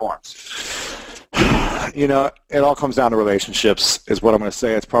platforms? It all comes down to relationships is what I'm going to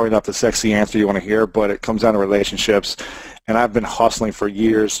say. It's probably not the sexy answer you want to hear, but it comes down to relationships. And I've been hustling for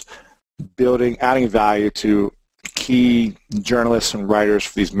years, adding value to key journalists and writers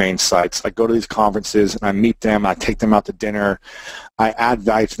for these main sites. I go to these conferences and I meet them. I take them out to dinner. I add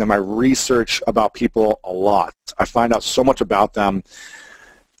value to them. I research about people a lot. I find out so much about them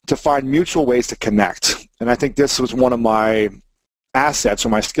to find mutual ways to connect. And I think this was one of my assets or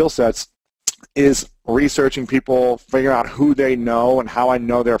my skill sets is researching people, figuring out who they know and how I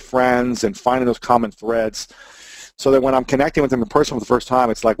know their friends and finding those common threads so that when I'm connecting with them in person for the first time,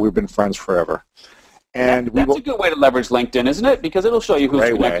 it's like we've been friends forever. And that's a good way to leverage LinkedIn, isn't it? Because it'll show you who's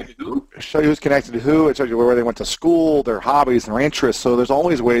connected to who. Show you who's connected to who. It shows you where they went to school, their hobbies, their interests. So there's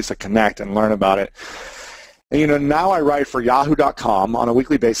always ways to connect and learn about it. And now I write for Yahoo.com on a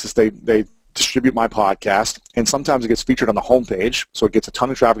weekly basis. They distribute my podcast, and sometimes it gets featured on the homepage, so it gets a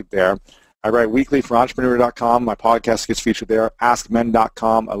ton of traffic there. I write weekly for Entrepreneur.com. My podcast gets featured there.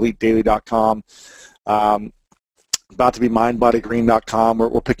 AskMen.com, EliteDaily.com. About to be MindBodyGreen.com.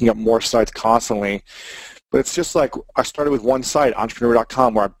 We're picking up more sites constantly. But it's just like I started with one site,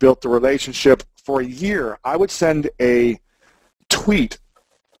 Entrepreneur.com, where I built the relationship for a year. I would send a tweet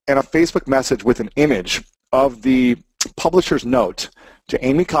and a Facebook message with an image of the publisher's note to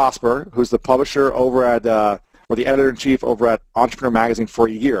Amy Cosper, who's the publisher over at or the editor-in-chief over at Entrepreneur Magazine for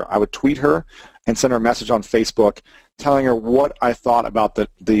a year. I would tweet her and send her a message on Facebook telling her what I thought about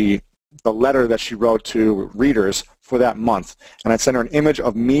the letter that she wrote to readers for that month. And I'd send her an image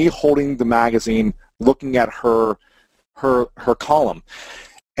of me holding the magazine, looking at her column.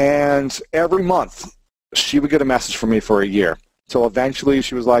 And every month, she would get a message from me for a year. So eventually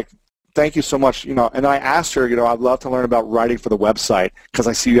she was like, thank you so much. And I asked her, I'd love to learn about writing for the website because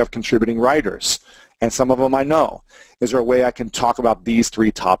I see you have contributing writers. And some of them I know. Is there a way I can talk about these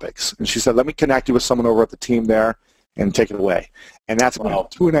 3 topics? And she said, let me connect you with someone over at the team there and take it away. And that's been a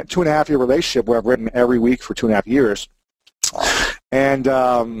two and a half year relationship where I've written every week for 2.5 years. And,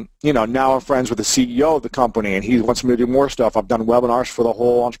 now I'm friends with the CEO of the company, and he wants me to do more stuff. I've done webinars for the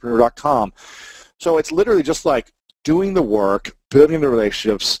whole Entrepreneur.com. So it's literally just like doing the work, building the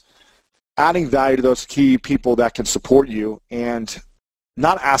relationships, adding value to those key people that can support you, and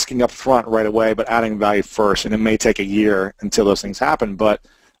not asking up front right away, but adding value first. And it may take a year until those things happen, but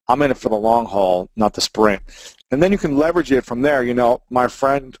I'm in it for the long haul, not the sprint. And then you can leverage it from there. My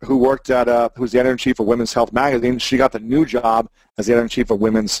friend who worked at, who's the editor-in-chief of Women's Health Magazine, she got the new job as the editor-in-chief of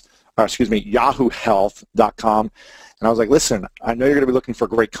YahooHealth.com. And I was like, listen, I know you're going to be looking for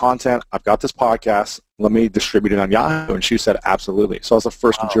great content. I've got this podcast. Let me distribute it on Yahoo. And she said, absolutely. So I was the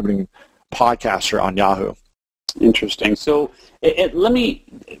first contributing podcaster on Yahoo. Interesting. So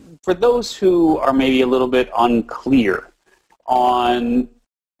for those who are maybe a little bit unclear on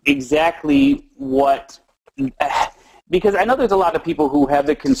exactly what, because I know there's a lot of people who have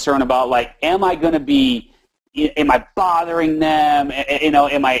the concern about, like, am I bothering them?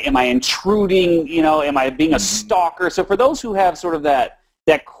 Am I intruding? Am I being a stalker? So for those who have sort of that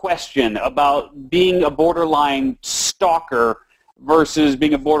question about being a borderline stalker versus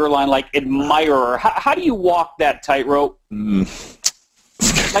being a borderline, like, admirer, how do you walk that tightrope? What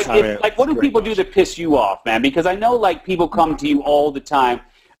do people do to piss you off, man? Because I know, like, people come to you all the time.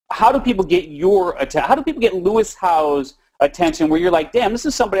 How do people get your attention? How do people get Lewis Howes' attention where you're like, damn, this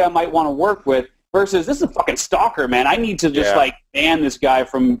is somebody I might want to work with, versus this is a fucking stalker, man. I need to just ban this guy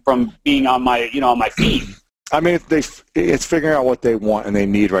from being on my on my feed. I mean, it's figuring out what they want and they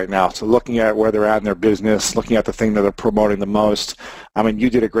need right now. So looking at where they're at in their business, looking at the thing that they're promoting the most. I mean, you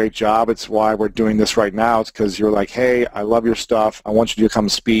did a great job. It's why we're doing this right now. It's because you're like, hey, I love your stuff. I want you to come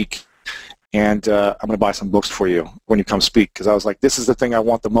speak, and I'm going to buy some books for you when you come speak. Because I was like, this is the thing I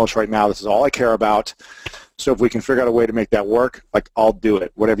want the most right now. This is all I care about. So if we can figure out a way to make that work, like, I'll do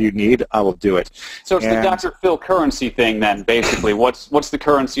it. Whatever you need, I will do it. So it's the Dr. Phil currency thing then, basically. What's the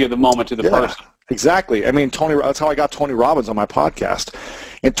currency of the moment to the person? Exactly. I mean, that's how I got Tony Robbins on my podcast.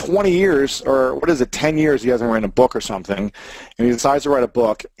 In 20 years, or 10 years, he hasn't written a book or something, and he decides to write a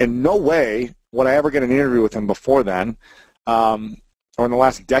book. In no way would I ever get an interview with him before then, or in the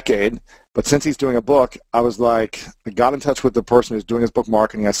last decade. But since he's doing a book, I was like, I got in touch with the person who's doing his book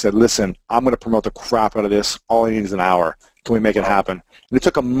marketing. I said, listen, I'm going to promote the crap out of this. All I need is an hour. Can we make it happen? And it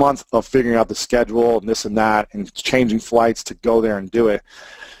took a month of figuring out the schedule and this and that and changing flights to go there and do it.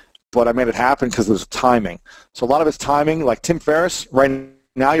 But I made it happen because there was timing. So a lot of it's timing. Like Tim Ferriss, right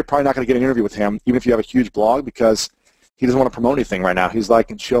now you're probably not going to get an interview with him, even if you have a huge blog, because he doesn't want to promote anything right now. He's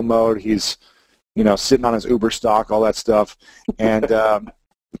like in chill mode. He's, sitting on his Uber stock, all that stuff. And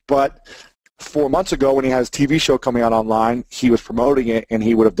but 4 months ago when he had his TV show coming out online, he was promoting it, and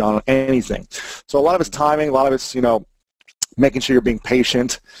he would have done anything. So a lot of it's timing, a lot of it's, making sure you're being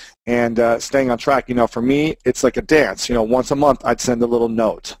patient and staying on track. For me, it's like a dance. Once a month I'd send a little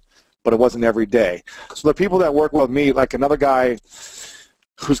note, but it wasn't every day. So the people that work with me, like another guy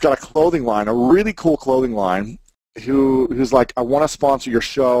who's got a clothing line, a really cool clothing line, who's like, I want to sponsor your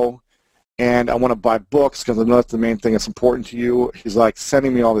show, and I want to buy books because I know that's the main thing that's important to you. He's like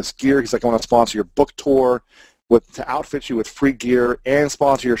sending me all this gear. He's like, I want to sponsor your book tour to outfit you with free gear and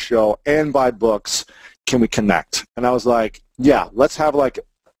sponsor your show and buy books. Can we connect? And I was like, yeah, let's have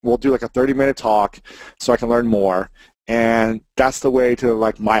we'll do a 30-minute talk so I can learn more. And that's the way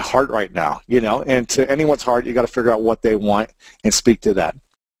to my heart right now, and to anyone's heart, you got to figure out what they want and speak to that.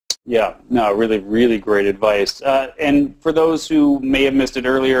 Yeah, no, really, really great advice. And for those who may have missed it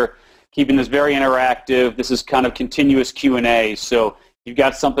earlier, keeping this very interactive, this is kind of continuous Q&A. So you've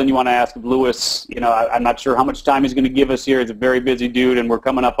got something you want to ask of Lewis. I'm not sure how much time he's going to give us here. He's a very busy dude, and we're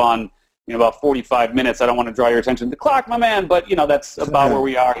coming up on about 45 minutes. I don't want to draw your attention to the clock, my man, but, that's about where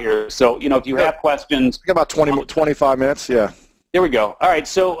we are here. So, if you have questions. About 25 minutes, yeah. There we go. All right,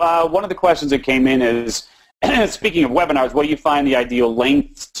 so one of the questions that came in is, speaking of webinars, what do you find the ideal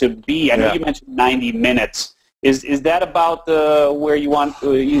length to be? I know you mentioned 90 minutes. Is that about where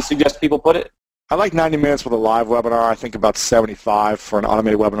you suggest people put it? I like 90 minutes with a live webinar. I think about 75 for an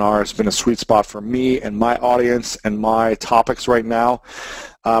automated webinar. It's been a sweet spot for me and my audience and my topics right now.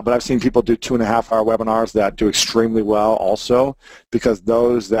 But I've seen people do 2.5-hour webinars that do extremely well also, because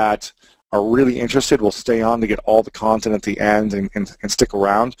those that are really interested will stay on to get all the content at the end and stick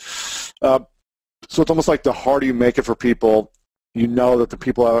around. So it's almost like the harder you make it for people, that the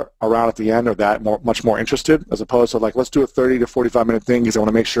people are around at the end are that much more interested, as opposed to let's do a 30 to 45-minute thing because I want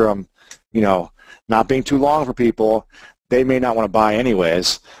to make sure I'm, not being too long for people. They may not want to buy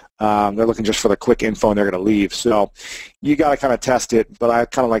anyways. They're looking just for the quick info and they're going to leave. So you got to kind of test it, but I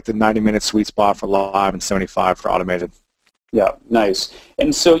kind of like the 90-minute sweet spot for live and 75 for automated. Yeah, nice.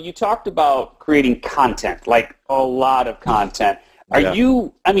 And so you talked about creating content, like a lot of content. Are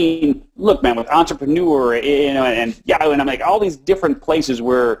you, look, man, with Entrepreneur, and Yahoo, and I'm like all these different places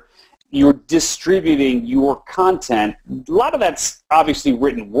where you're distributing your content. A lot of that's obviously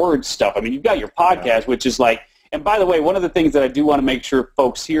written word stuff. You've got your podcast, which is and by the way, one of the things that I do want to make sure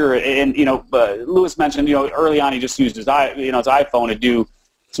folks hear, and Lewis mentioned, early on he just used his iPhone to do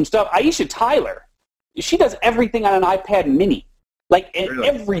some stuff. Aisha Tyler, she does everything on an iPad Mini, really?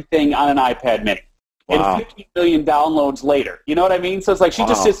 Everything on an iPad Mini. Wow. And 50 million downloads later. You know what I mean? So it's she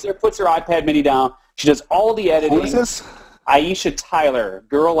just sits there, puts her iPad Mini down. She does all the editing. Who is this? Aisha Tyler,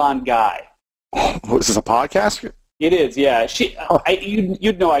 Girl on Guy. Oh, is this a podcast? It is, yeah.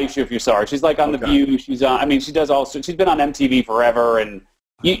 You'd know Aisha if you saw her. She's on The View. She's on. She does also. She's been on MTV forever, and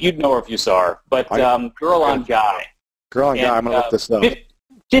you'd know her if you saw her. But Girl on Guy. Girl on Guy. I'm gonna look this up.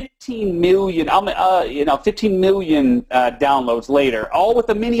 15 million. 15 million downloads later, all with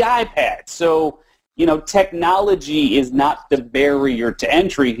a mini iPad. So technology is not the barrier to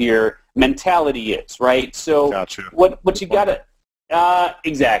entry here. Mentality is, right? So gotcha. What you got to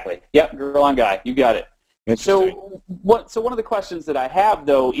exactly. Yep, Girl on Guy. You got it. So one of the questions that I have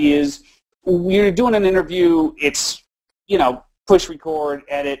though is, we're doing an interview. It's push record,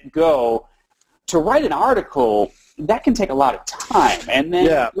 edit, go. To write an article, that can take a lot of time. And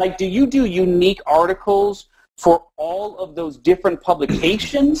then do you do unique articles for all of those different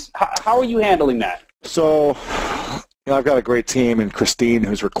publications? How are you handling that? So I've got a great team, and Christine,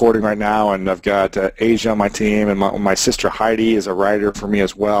 who's recording right now, and I've got Asia on my team, and my sister Heidi is a writer for me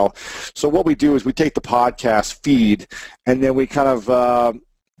as well. So what we do is we take the podcast feed, and then we kind of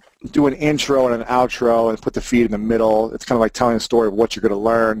do an intro and an outro and put the feed in the middle. It's kind of like telling a story of what you're going to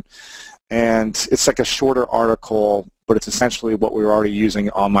learn. And it's like a shorter article, but it's essentially what we were already using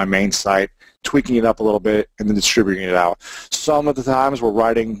on my main site, tweaking it up a little bit, and then distributing it out. Some of the times we're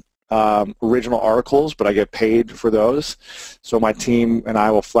writing original articles, but I get paid for those. So my team and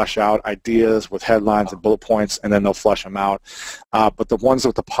I will flesh out ideas with headlines and bullet points, and then they'll flesh them out. But the ones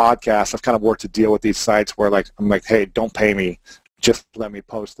with the podcast, I've kind of worked to deal with these sites where I'm like, hey, don't pay me. Just let me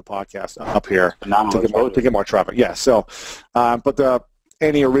post the podcast up here to get more traffic. Yeah. So, but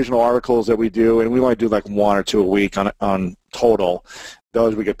any original articles that we do, and we only do 1 or 2 a week on total,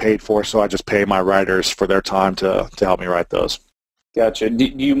 those we get paid for. So I just pay my writers for their time to help me write those. Gotcha. Do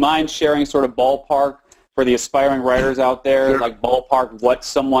you mind sharing sort of ballpark for the aspiring writers out there, ballpark what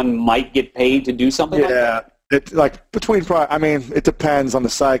someone might get paid to do something like that? It depends on the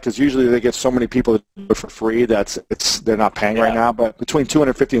site because usually they get so many people to do it for free they're not paying right now. But between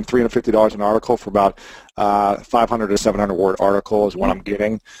 $250 and $350 an article for about 500 to 700 word article is what I'm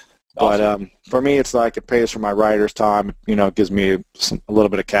getting. Awesome. But for me, it's like it pays for my writer's time. It gives me a little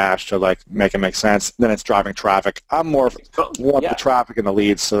bit of cash to like make it make sense. Then it's driving traffic. I'm more of the traffic and the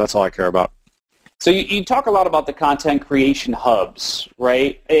leads, so that's all I care about. So you talk a lot about the content creation hubs,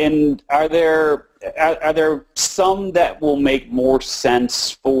 right? And are there some that will make more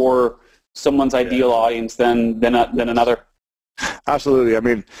sense for someone's ideal audience than another? Absolutely. I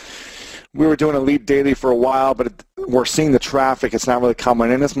mean, we were doing Elite Daily for a while, but we're seeing the traffic. It's not really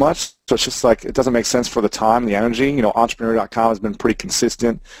coming in as much. So it's just like it doesn't make sense for the time, the energy. Entrepreneur.com has been pretty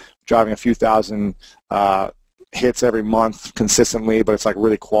consistent, driving a few thousand hits every month consistently, but it's like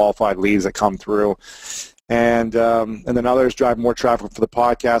really qualified leads that come through. And then others drive more traffic for the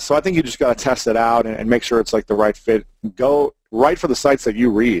podcast. So I think you just got to test it out and make sure it's like the right fit. Go right for the sites that you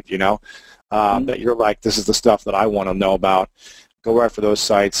read, that you're like, this is the stuff that I want to know about. Go right for those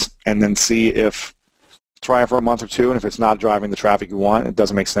sites and then try it for a month or two. And if it's not driving the traffic you want, it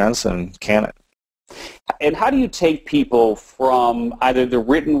doesn't make sense, and can it. And how do you take people from either the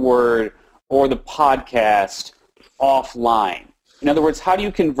written word or the podcast offline? In other words, how do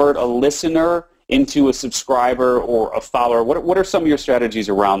you convert a listener into a subscriber or a follower? What are some of your strategies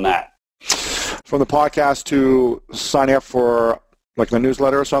around that? From the podcast to signing up for like the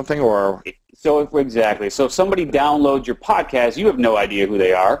newsletter or something, or? So if somebody downloads your podcast, you have no idea who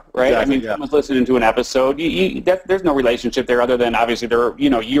they are, right? Exactly, someone's listening to an episode. There's no relationship there other than obviously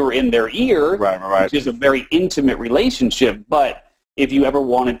you're in their ear, right. Which is a very intimate relationship. But if you ever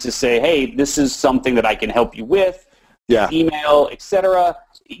wanted to say, hey, this is something that I can help you with, email, etc.,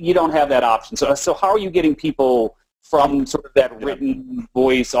 you don't have that option. So how are you getting people from sort of that written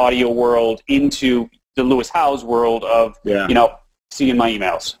voice audio world into the Lewis Howes world of, seeing my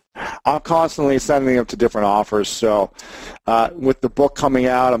emails? I'm constantly sending them to different offers. So with the book coming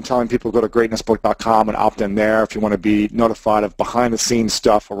out, I'm telling people go to greatnessbook.com and opt in there if you want to be notified of behind-the-scenes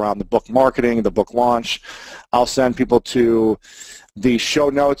stuff around the book marketing, the book launch. I'll send people to the show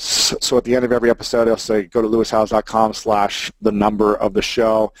notes. So at the end of every episode, I'll say go to lewishowes.com/the number of the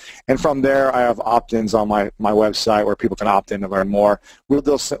show. And from there, I have opt-ins on my website where people can opt in to learn more. We'll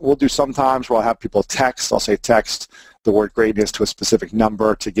do sometimes where I'll have people text. I'll say text the word greatness to a specific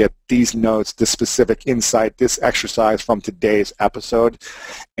number to get these notes, this specific insight, this exercise from today's episode.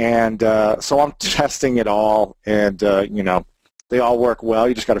 And so I'm testing it all, and, they all work well.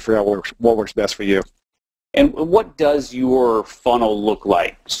 You just got to figure out what works best for you. And what does your funnel look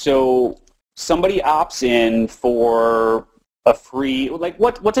like? So somebody opts in for a free, like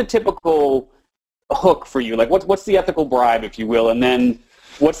what's a typical hook for you? Like what's the ethical bribe, if you will, and then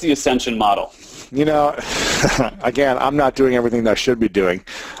what's the ascension model? Again, I'm not doing everything that I should be doing.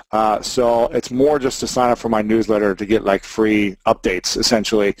 So it's more just to sign up for my newsletter to get like free updates,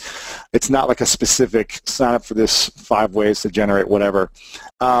 essentially. It's not like a specific sign up for this 5 ways to generate whatever.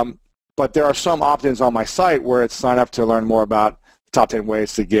 But there are some opt-ins on my site where it's sign up to learn more about the top 10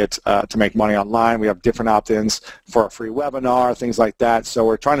 ways to get to make money online. We have different opt-ins for a free webinar, things like that. So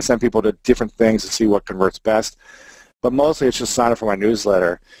we're trying to send people to different things to see what converts best. But mostly it's just sign up for my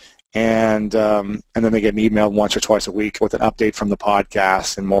newsletter. And then they get an email once or twice a week with an update from the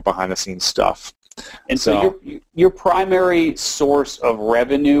podcast and more behind-the-scenes stuff. And so your primary source of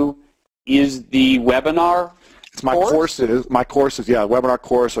revenue is the webinar? It's my courses. My courses, webinar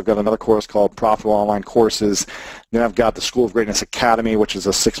course. I've got another course called Profitable Online Courses. Then I've got the School of Greatness Academy, which is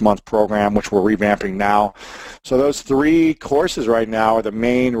a 6-month program, which we're revamping now. So those 3 courses right now are the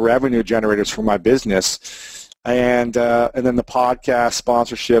main revenue generators for my business. And then the podcast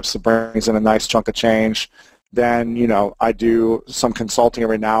sponsorships, it brings in a nice chunk of change. Then, I do some consulting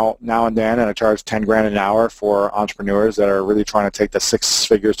every now and then, and I charge $10,000 an hour for entrepreneurs that are really trying to take the 6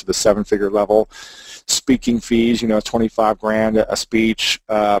 figures to the 7-figure level. Speaking fees, $25,000 a speech.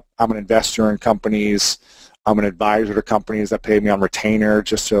 I'm an investor in companies. I'm an advisor to companies that pay me on retainer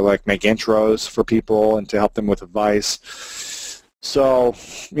just to make intros for people and to help them with advice. So,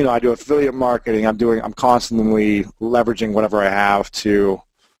 I do affiliate marketing. I'm constantly leveraging whatever I have to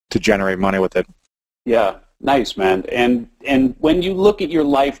generate money with it. Yeah, nice, man. And when you look at your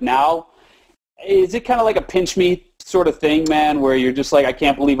life now, is it kind of like a pinch me sort of thing, man, where you're just like, I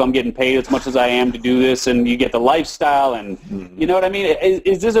can't believe I'm getting paid as much as I am to do this, and you get the lifestyle, and you know what I mean?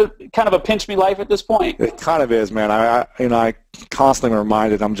 Is this a kind of a pinch me life at this point? It kind of is, man. I constantly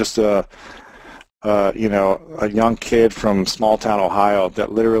reminded I'm just a young kid from small town Ohio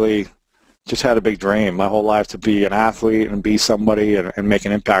that literally just had a big dream my whole life to be an athlete and be somebody and make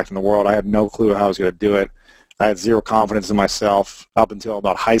an impact in the world. I had no clue how I was going to do it. I had zero confidence in myself up until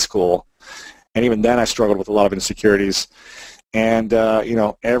about high school. And even then I struggled with a lot of insecurities. And,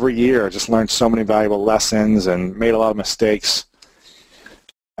 every year I just learned so many valuable lessons and made a lot of mistakes.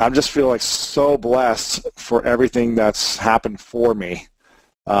 I just feel like so blessed for everything that's happened for me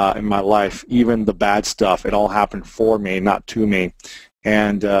in my life. Even the bad stuff, it all happened for me, not to me.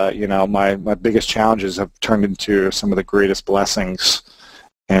 And, my biggest challenges have turned into some of the greatest blessings.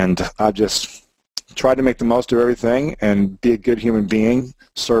 And I've just tried to make the most of everything and be a good human being,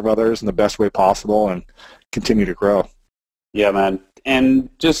 serve others in the best way possible, and continue to grow. Yeah, man. And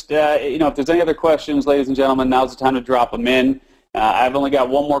just, if there's any other questions, ladies and gentlemen, now's the time to drop them in. I've only got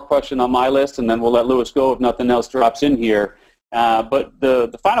one more question on my list, and then we'll let Lewis go if nothing else drops in here. But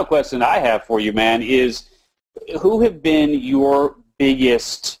the final question I have for you, man, is who have been your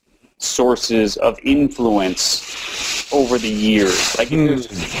biggest sources of influence over the years? Like,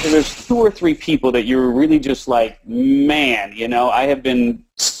 if there's 2 or 3 people that you're really just like, man, I have been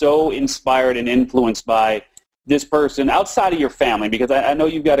so inspired and influenced by this person outside of your family, because I know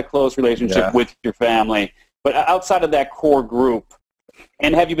you've got a close relationship with your family, but outside of that core group,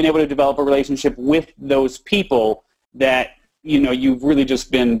 and have you been able to develop a relationship with those people that, you've really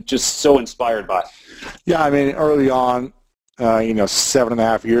just been so inspired by? Yeah, I mean, early on,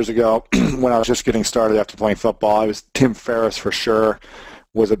 7.5 years ago, when I was just getting started after playing football, Tim Ferriss for sure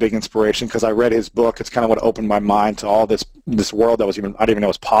was a big inspiration, because I read his book. It's kind of what opened my mind to all this world that I didn't even know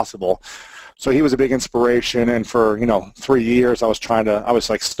was possible. So he was a big inspiration, and for 3 years I was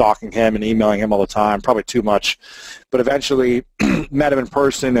like stalking him and emailing him all the time, probably too much, but eventually met him in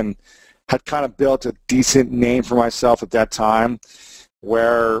person and had kind of built a decent name for myself at that time,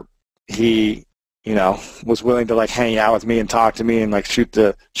 where he was willing to like hang out with me and talk to me and like shoot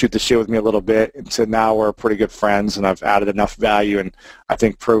the shit with me a little bit. And so now we're pretty good friends, and I've added enough value, and I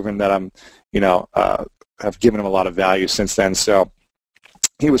think proven that I'm have given him a lot of value since then. So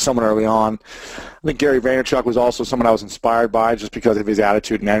he was someone early on. I think Gary Vaynerchuk was also someone I was inspired by, just because of his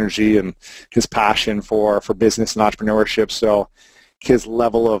attitude and energy and his passion for business and entrepreneurship. So his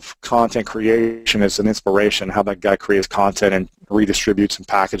level of content creation is an inspiration. How that guy creates content and redistributes and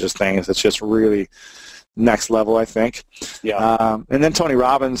packages things, it's just really next level, I think. Yeah. And then Tony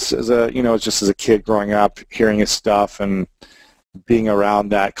Robbins, just as a kid growing up, hearing his stuff and being around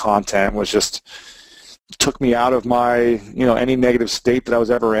that content was just took me out of my, any negative state that I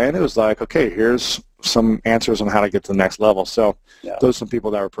was ever in. It was like, okay, here's some answers on how to get to the next level. So those are some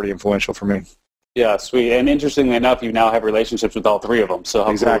people that were pretty influential for me. Yeah, sweet. And interestingly enough, you now have relationships with all 3 of them. So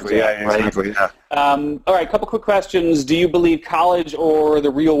exactly, cool is that, exactly. Yeah. All right, a couple quick questions. Do you believe college or the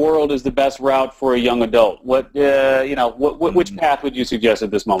real world is the best route for a young adult? Which path would you suggest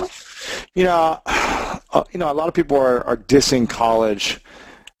at this moment? A lot of people are dissing college.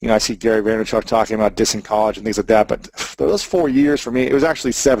 I see Gary Vaynerchuk talking about dissing college and things like that, but those 4 years for me, it was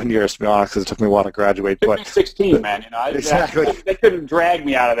actually 7 years, to be honest, because it took me a while to graduate. But 16, man. Exactly. They couldn't drag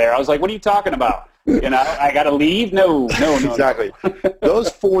me out of there. I was like, what are you talking about? I got to leave? No. Exactly.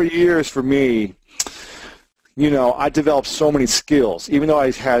 Those 4 years for me, I developed so many skills. Even though I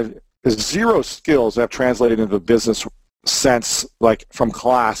had 0 skills that have translated into the business sense, like from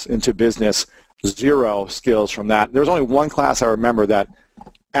class into business, 0 skills from that. There was only one class I remember that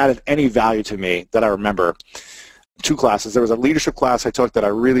added any value to me that I remember. 2 classes. There was a leadership class I took that I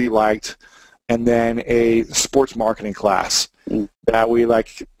really liked, and then a sports marketing class that we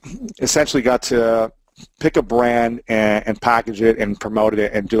essentially got to pick a brand and package it and promote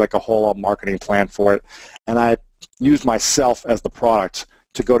it and do like a whole marketing plan for it. And I used myself as the product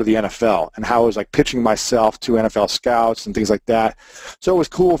to go to the NFL, and how I was like pitching myself to NFL scouts and things like that. So it was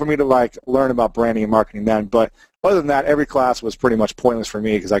cool for me to like learn about branding and marketing then. But other than that, every class was pretty much pointless for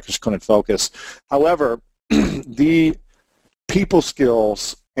me because I just couldn't focus. However, the people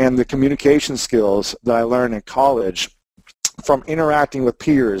skills and the communication skills that I learned in college from interacting with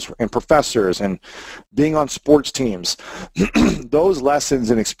peers and professors and being on sports teams, those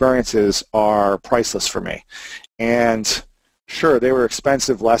lessons and experiences are priceless for me. And sure, they were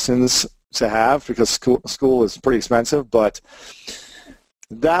expensive lessons to have because school is pretty expensive, but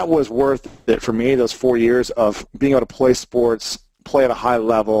that was worth it for me, those 4 years of being able to play sports, play at a high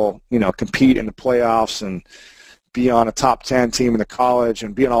level, compete in the playoffs and be on a top 10 team in the college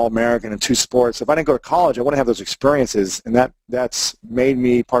and be an All-American in 2 sports. If I didn't go to college, I wouldn't have those experiences, and that's made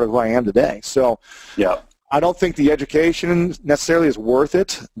me part of who I am today. So I don't think the education necessarily is worth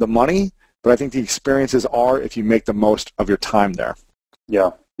it, the money, but I think the experiences are if you make the most of your time there.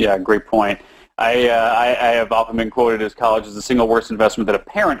 Yeah, Yeah, great point. I have often been quoted as college is the single worst investment that a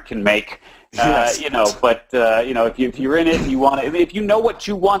parent can make. Yes. If you're in it, you want to. If you know what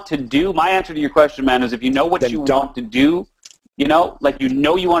you want to do, my answer to your question, man, is if you know what you want to do, you want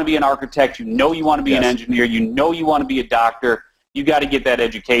to be an architect, you want to be an engineer, you want to be a doctor, you got to get that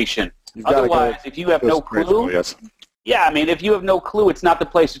education. Otherwise, if you have no clue, if you have no clue, it's not the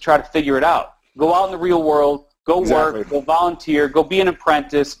place to try to figure it out. Go out in the real world, go work, go volunteer, go be an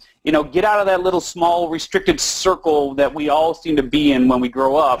apprentice. Get out of that little small restricted circle that we all seem to be in when we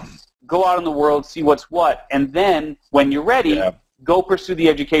grow up. Go out in the world, see what's what, and then when you're ready, go pursue the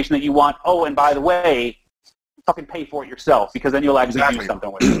education that you want. Oh, and by the way, fucking pay for it yourself, because then you'll actually do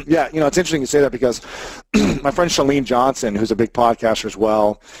something with it. Yeah, it's interesting you say that, because my friend Chalene Johnson, who's a big podcaster as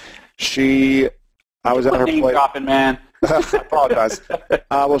well, I was at her place. Dropping, man. I apologize.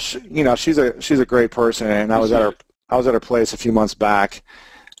 She's a great person, and I was at her place a few months back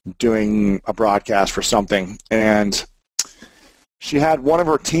doing a broadcast for something, and she had one of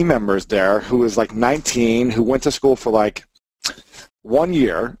her team members there who was like 19, who went to school for like 1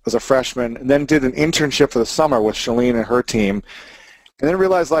 year as a freshman, and then did an internship for the summer with Chalene and her team, and then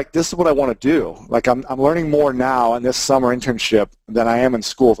realized, like, this is what I want to do. Like, I'm learning more now in this summer internship than I am in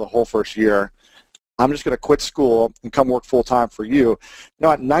school for the whole first year. I'm just going to quit school and come work full-time for you.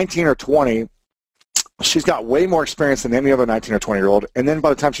 At 19 or 20, she's got way more experience than any other 19 or 20-year-old. And then by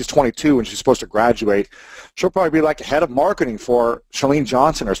the time she's 22 and she's supposed to graduate, she'll probably be like head of marketing for Chalene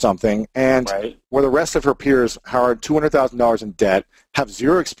Johnson or something. And where the rest of her peers are $200,000 in debt, have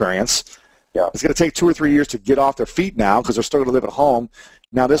zero experience. Yeah. It's going to take 2 or 3 years to get off their feet now, because they're still going to live at home.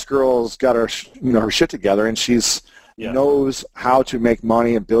 Now this girl's got her shit together, and she's knows how to make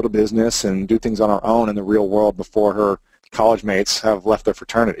money and build a business and do things on her own in the real world before her college mates have left their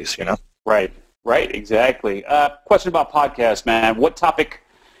fraternities, Right, exactly. Question about podcasts, man. What topic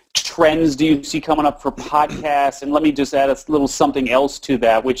trends do you see coming up for podcasts? And let me just add a little something else to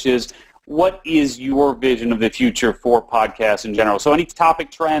that, which is, what is your vision of the future for podcasts in general? So any topic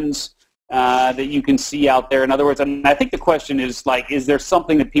trends that you can see out there? In other words, I think the question is, like, is there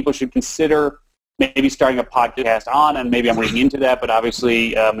something that people should consider maybe starting a podcast on? And maybe I'm reading into that, but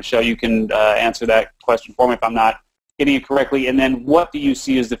obviously, Michelle, you can answer that question for me if I'm not getting it correctly. And then what do you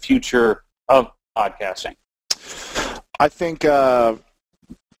see as the future of podcasting? I think,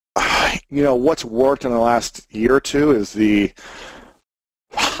 what's worked in the last year or two is the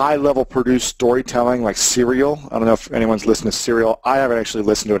high-level produced storytelling, like Serial. I don't know if anyone's listened to Serial. I haven't actually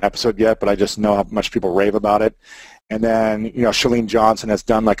listened to an episode yet, but I just know how much people rave about it. And then, Chalene Johnson has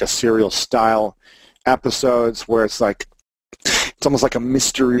done like a Serial-style episodes where it's almost like a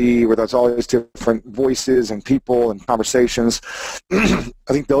mystery, where there's all these different voices and people and conversations. I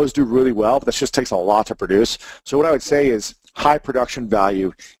think those do really well, but that just takes a lot to produce. So what I would say is high production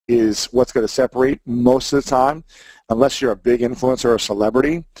value is what's going to separate most of the time. Unless you're a big influencer or a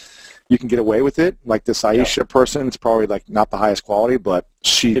celebrity, you can get away with it. Like this Aisha person, it's probably like not the highest quality, but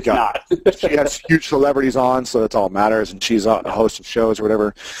she has huge celebrities on, so that's all that matters, and she's a host of shows or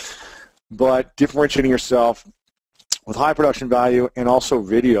whatever. But differentiating yourself with high production value and also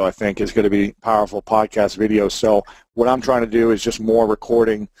video, I think, is going to be powerful, podcast video. So what I'm trying to do is just more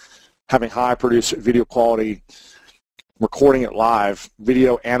recording, having high produced video quality, recording it live,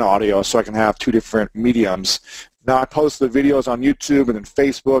 video and audio, so I can have two different mediums. Now, I post the videos on YouTube and then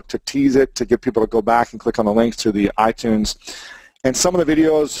Facebook to tease it, to get people to go back and click on the links to the iTunes. And some of the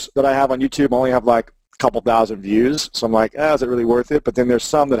videos that I have on YouTube only have like a couple thousand views. So I'm like, is it really worth it? But then there's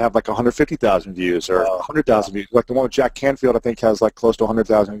some that have like 150,000 views or 100,000 views. Like the one with Jack Canfield, I think, has like close to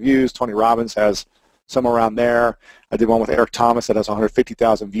 100,000 views. Tony Robbins has somewhere around there. I did one with Eric Thomas that has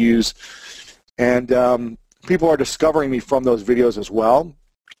 150,000 views. And people are discovering me from those videos as well.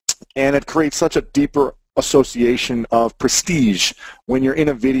 And it creates such a deeper association of prestige when you're in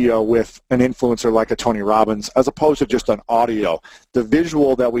a video with an influencer like a Tony Robbins, as opposed to just an audio. The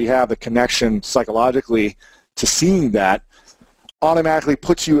visual that we have, the connection psychologically to seeing that, automatically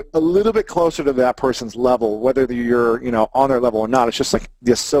puts you a little bit closer to that person's level, whether you're on their level or not. It's just like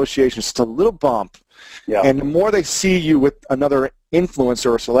the association, it's just a little bump. Yeah. And the more they see you with another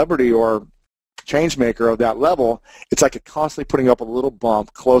influencer or celebrity or change maker of that level, it's like it constantly putting up a little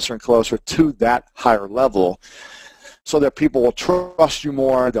bump closer and closer to that higher level, so that people will trust you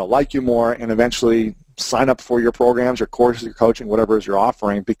more, they'll like you more, and eventually sign up for your programs, your courses, your coaching, whatever it is you're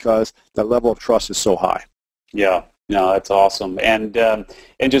offering, because that level of trust is so high. Yeah, no, that's awesome. And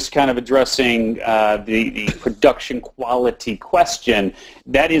just kind of addressing the production quality question,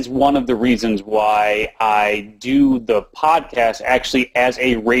 that is one of the reasons why I do the podcast actually as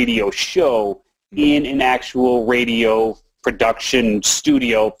a radio show in an actual radio production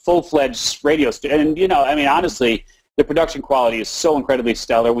studio, full-fledged radio studio. And, honestly, the production quality is so incredibly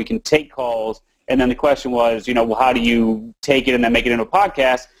stellar. We can take calls. And then the question was, well, how do you take it and then make it into a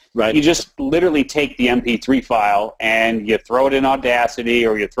podcast? Right. You just literally take the MP3 file and you throw it in Audacity,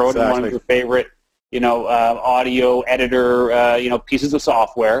 or you throw it in one of your favorite, audio editor, pieces of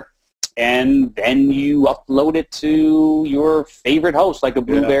software. And then you upload it to your favorite host, like a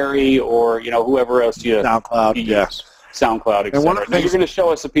Blueberry or, whoever else you SoundCloud, use. SoundCloud, etc. Now, you're going to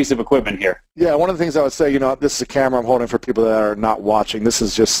show us a piece of equipment here. Yeah, one of the things I would say, this is a camera I'm holding for people that are not watching. This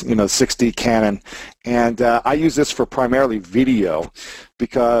is just, 6D Canon. And I use this for primarily video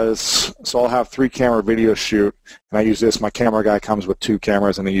because, so I'll have 3-camera video shoot, and I use this. My camera guy comes with 2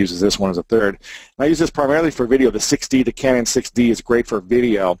 cameras, and he uses this one as a third. And I use this primarily for video. The Canon 6D is great for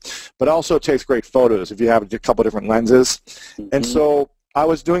video, but also takes great photos if you have a couple different lenses. Mm-hmm. And so I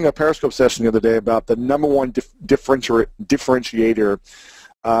was doing a Periscope session the other day about the number one differentiator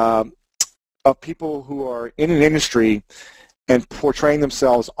of people who are in an industry and portraying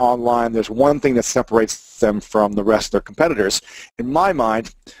themselves online. There's one thing that separates them from the rest of their competitors. In my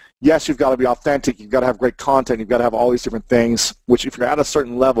mind, yes, you've got to be authentic. You've got to have great content. You've got to have all these different things, which if you're at a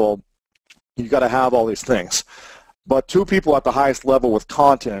certain level, you've got to have all these things. But 2 people at the highest level with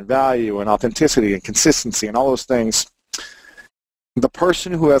content and value and authenticity and consistency and all those things, the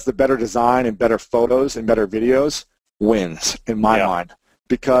person who has the better design and better photos and better videos wins, in my mind,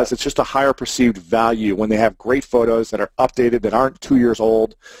 because it's just a higher perceived value when they have great photos that are updated, that aren't 2 years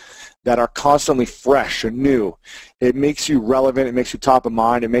old, that are constantly fresh and new. It makes you relevant. It makes you top of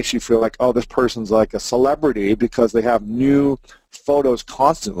mind. It makes you feel like, oh, this person's like a celebrity because they have new photos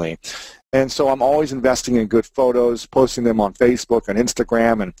constantly. And so I'm always investing in good photos, posting them on Facebook and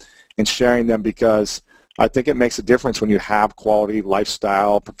Instagram and sharing them because I think it makes a difference when you have quality,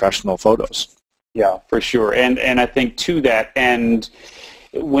 lifestyle, professional photos. Yeah, for sure. And I think to that end,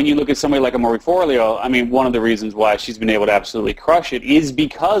 when you look at somebody like a Marie Forleo, I mean, one of the reasons why she's been able to absolutely crush it is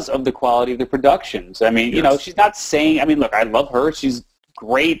because of the quality of the productions. I mean, she's not saying, look, I love her. She's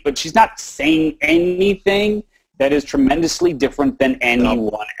great, but she's not saying anything that is tremendously different than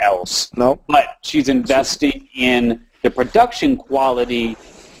anyone else. No. But she's investing in the production quality.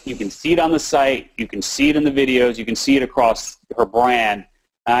 You can see it on the site. You can see it in the videos. You can see it across her brand.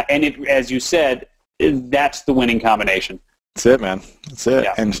 And it, as you said, that's the winning combination. That's it, man. That's it.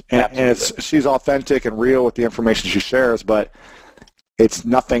 Yeah, and she's authentic and real with the information she shares, but it's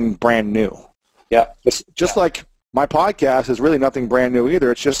nothing brand new. Yeah. It's just like my podcast is really nothing brand new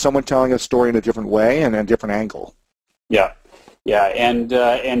either. It's just someone telling a story in a different way and a different angle. Yeah. Yeah,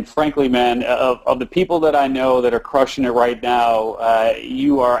 and frankly, man, of the people that I know that are crushing it right now,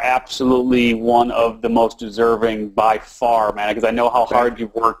 you are absolutely one of the most deserving by far, man, because I know how hard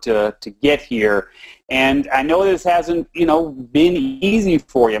you've worked to get here. And I know this hasn't, been easy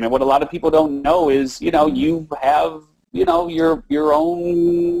for you. I mean, what a lot of people don't know is, you have, your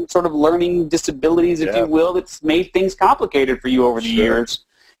own sort of learning disabilities, if you will, that's made things complicated for you over the years.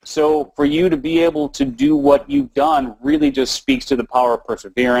 So for you to be able to do what you've done really just speaks to the power of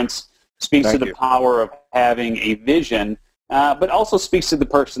perseverance, speaks to the power of having a vision, but also speaks to the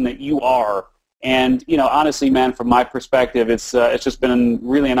person that you are. And, honestly, man, from my perspective, it's just been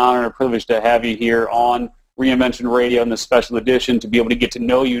really an honor and a privilege to have you here on Reinvention Radio in this special edition, to be able to get to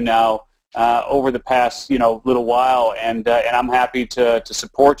know you now over the past, little while. And I'm happy to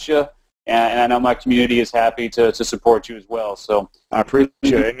support you. And I know my community is happy to support you as well. So I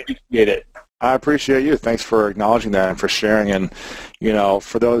appreciate it. I appreciate you. Thanks for acknowledging that and for sharing. And,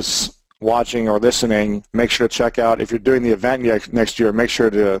 for those watching or listening, make sure to check out, if you're doing the event next year, make sure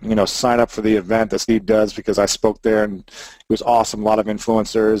to, sign up for the event that Steve does, because I spoke there and it was awesome. A lot of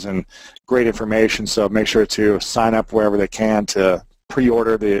influencers and great information. So make sure to sign up wherever they can to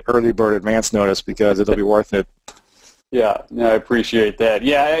pre-order the early bird advance notice, because it'll be worth it. Yeah, I appreciate that.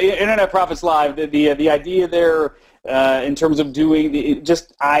 Yeah, Internet Profits Live, the idea there in terms of doing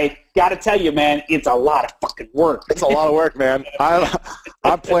I got to tell you, man, it's a lot of fucking work. It's a lot of work, man.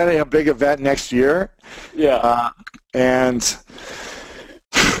 I'm planning a big event next year. Yeah. And,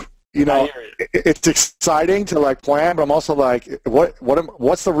 it's exciting to plan, but I'm also like,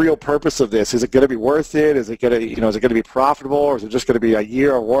 what's the real purpose of this? Is it going to be worth it? Is it going to, is it going to be profitable, or is it just going to be a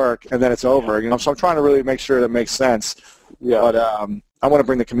year of work and then it's over? So I'm trying to really make sure that makes sense. Yeah. But I want to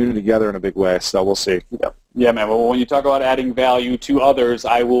bring the community together in a big way, so we'll see. Yeah, man. Well, when you talk about adding value to others,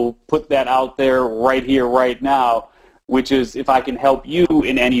 I will put that out there right here, right now, which is if I can help you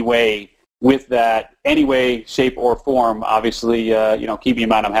in any way with that, any way, shape, or form, obviously, keep me in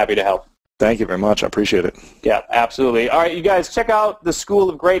mind. I'm happy to help. Thank you very much. I appreciate it. Yeah, absolutely. All right, you guys, check out The School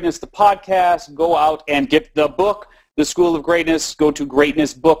of Greatness, the podcast. Go out and get the book, the School of Greatness, go to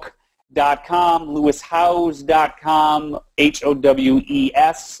greatnessbook.com, lewishowes.com,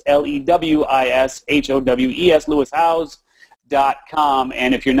 HOWES, LEWIS, lewishowes.com.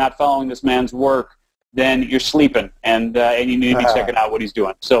 And if you're not following this man's work, then you're sleeping, and you need to be checking out what he's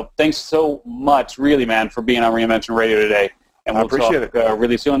doing. So thanks so much, really, man, for being on Reinvention Radio today. And we'll talk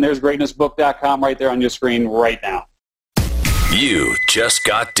really soon. There's greatnessbook.com right there on your screen right now. You just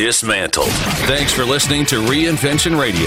got dismantled. Thanks for listening to Reinvention Radio.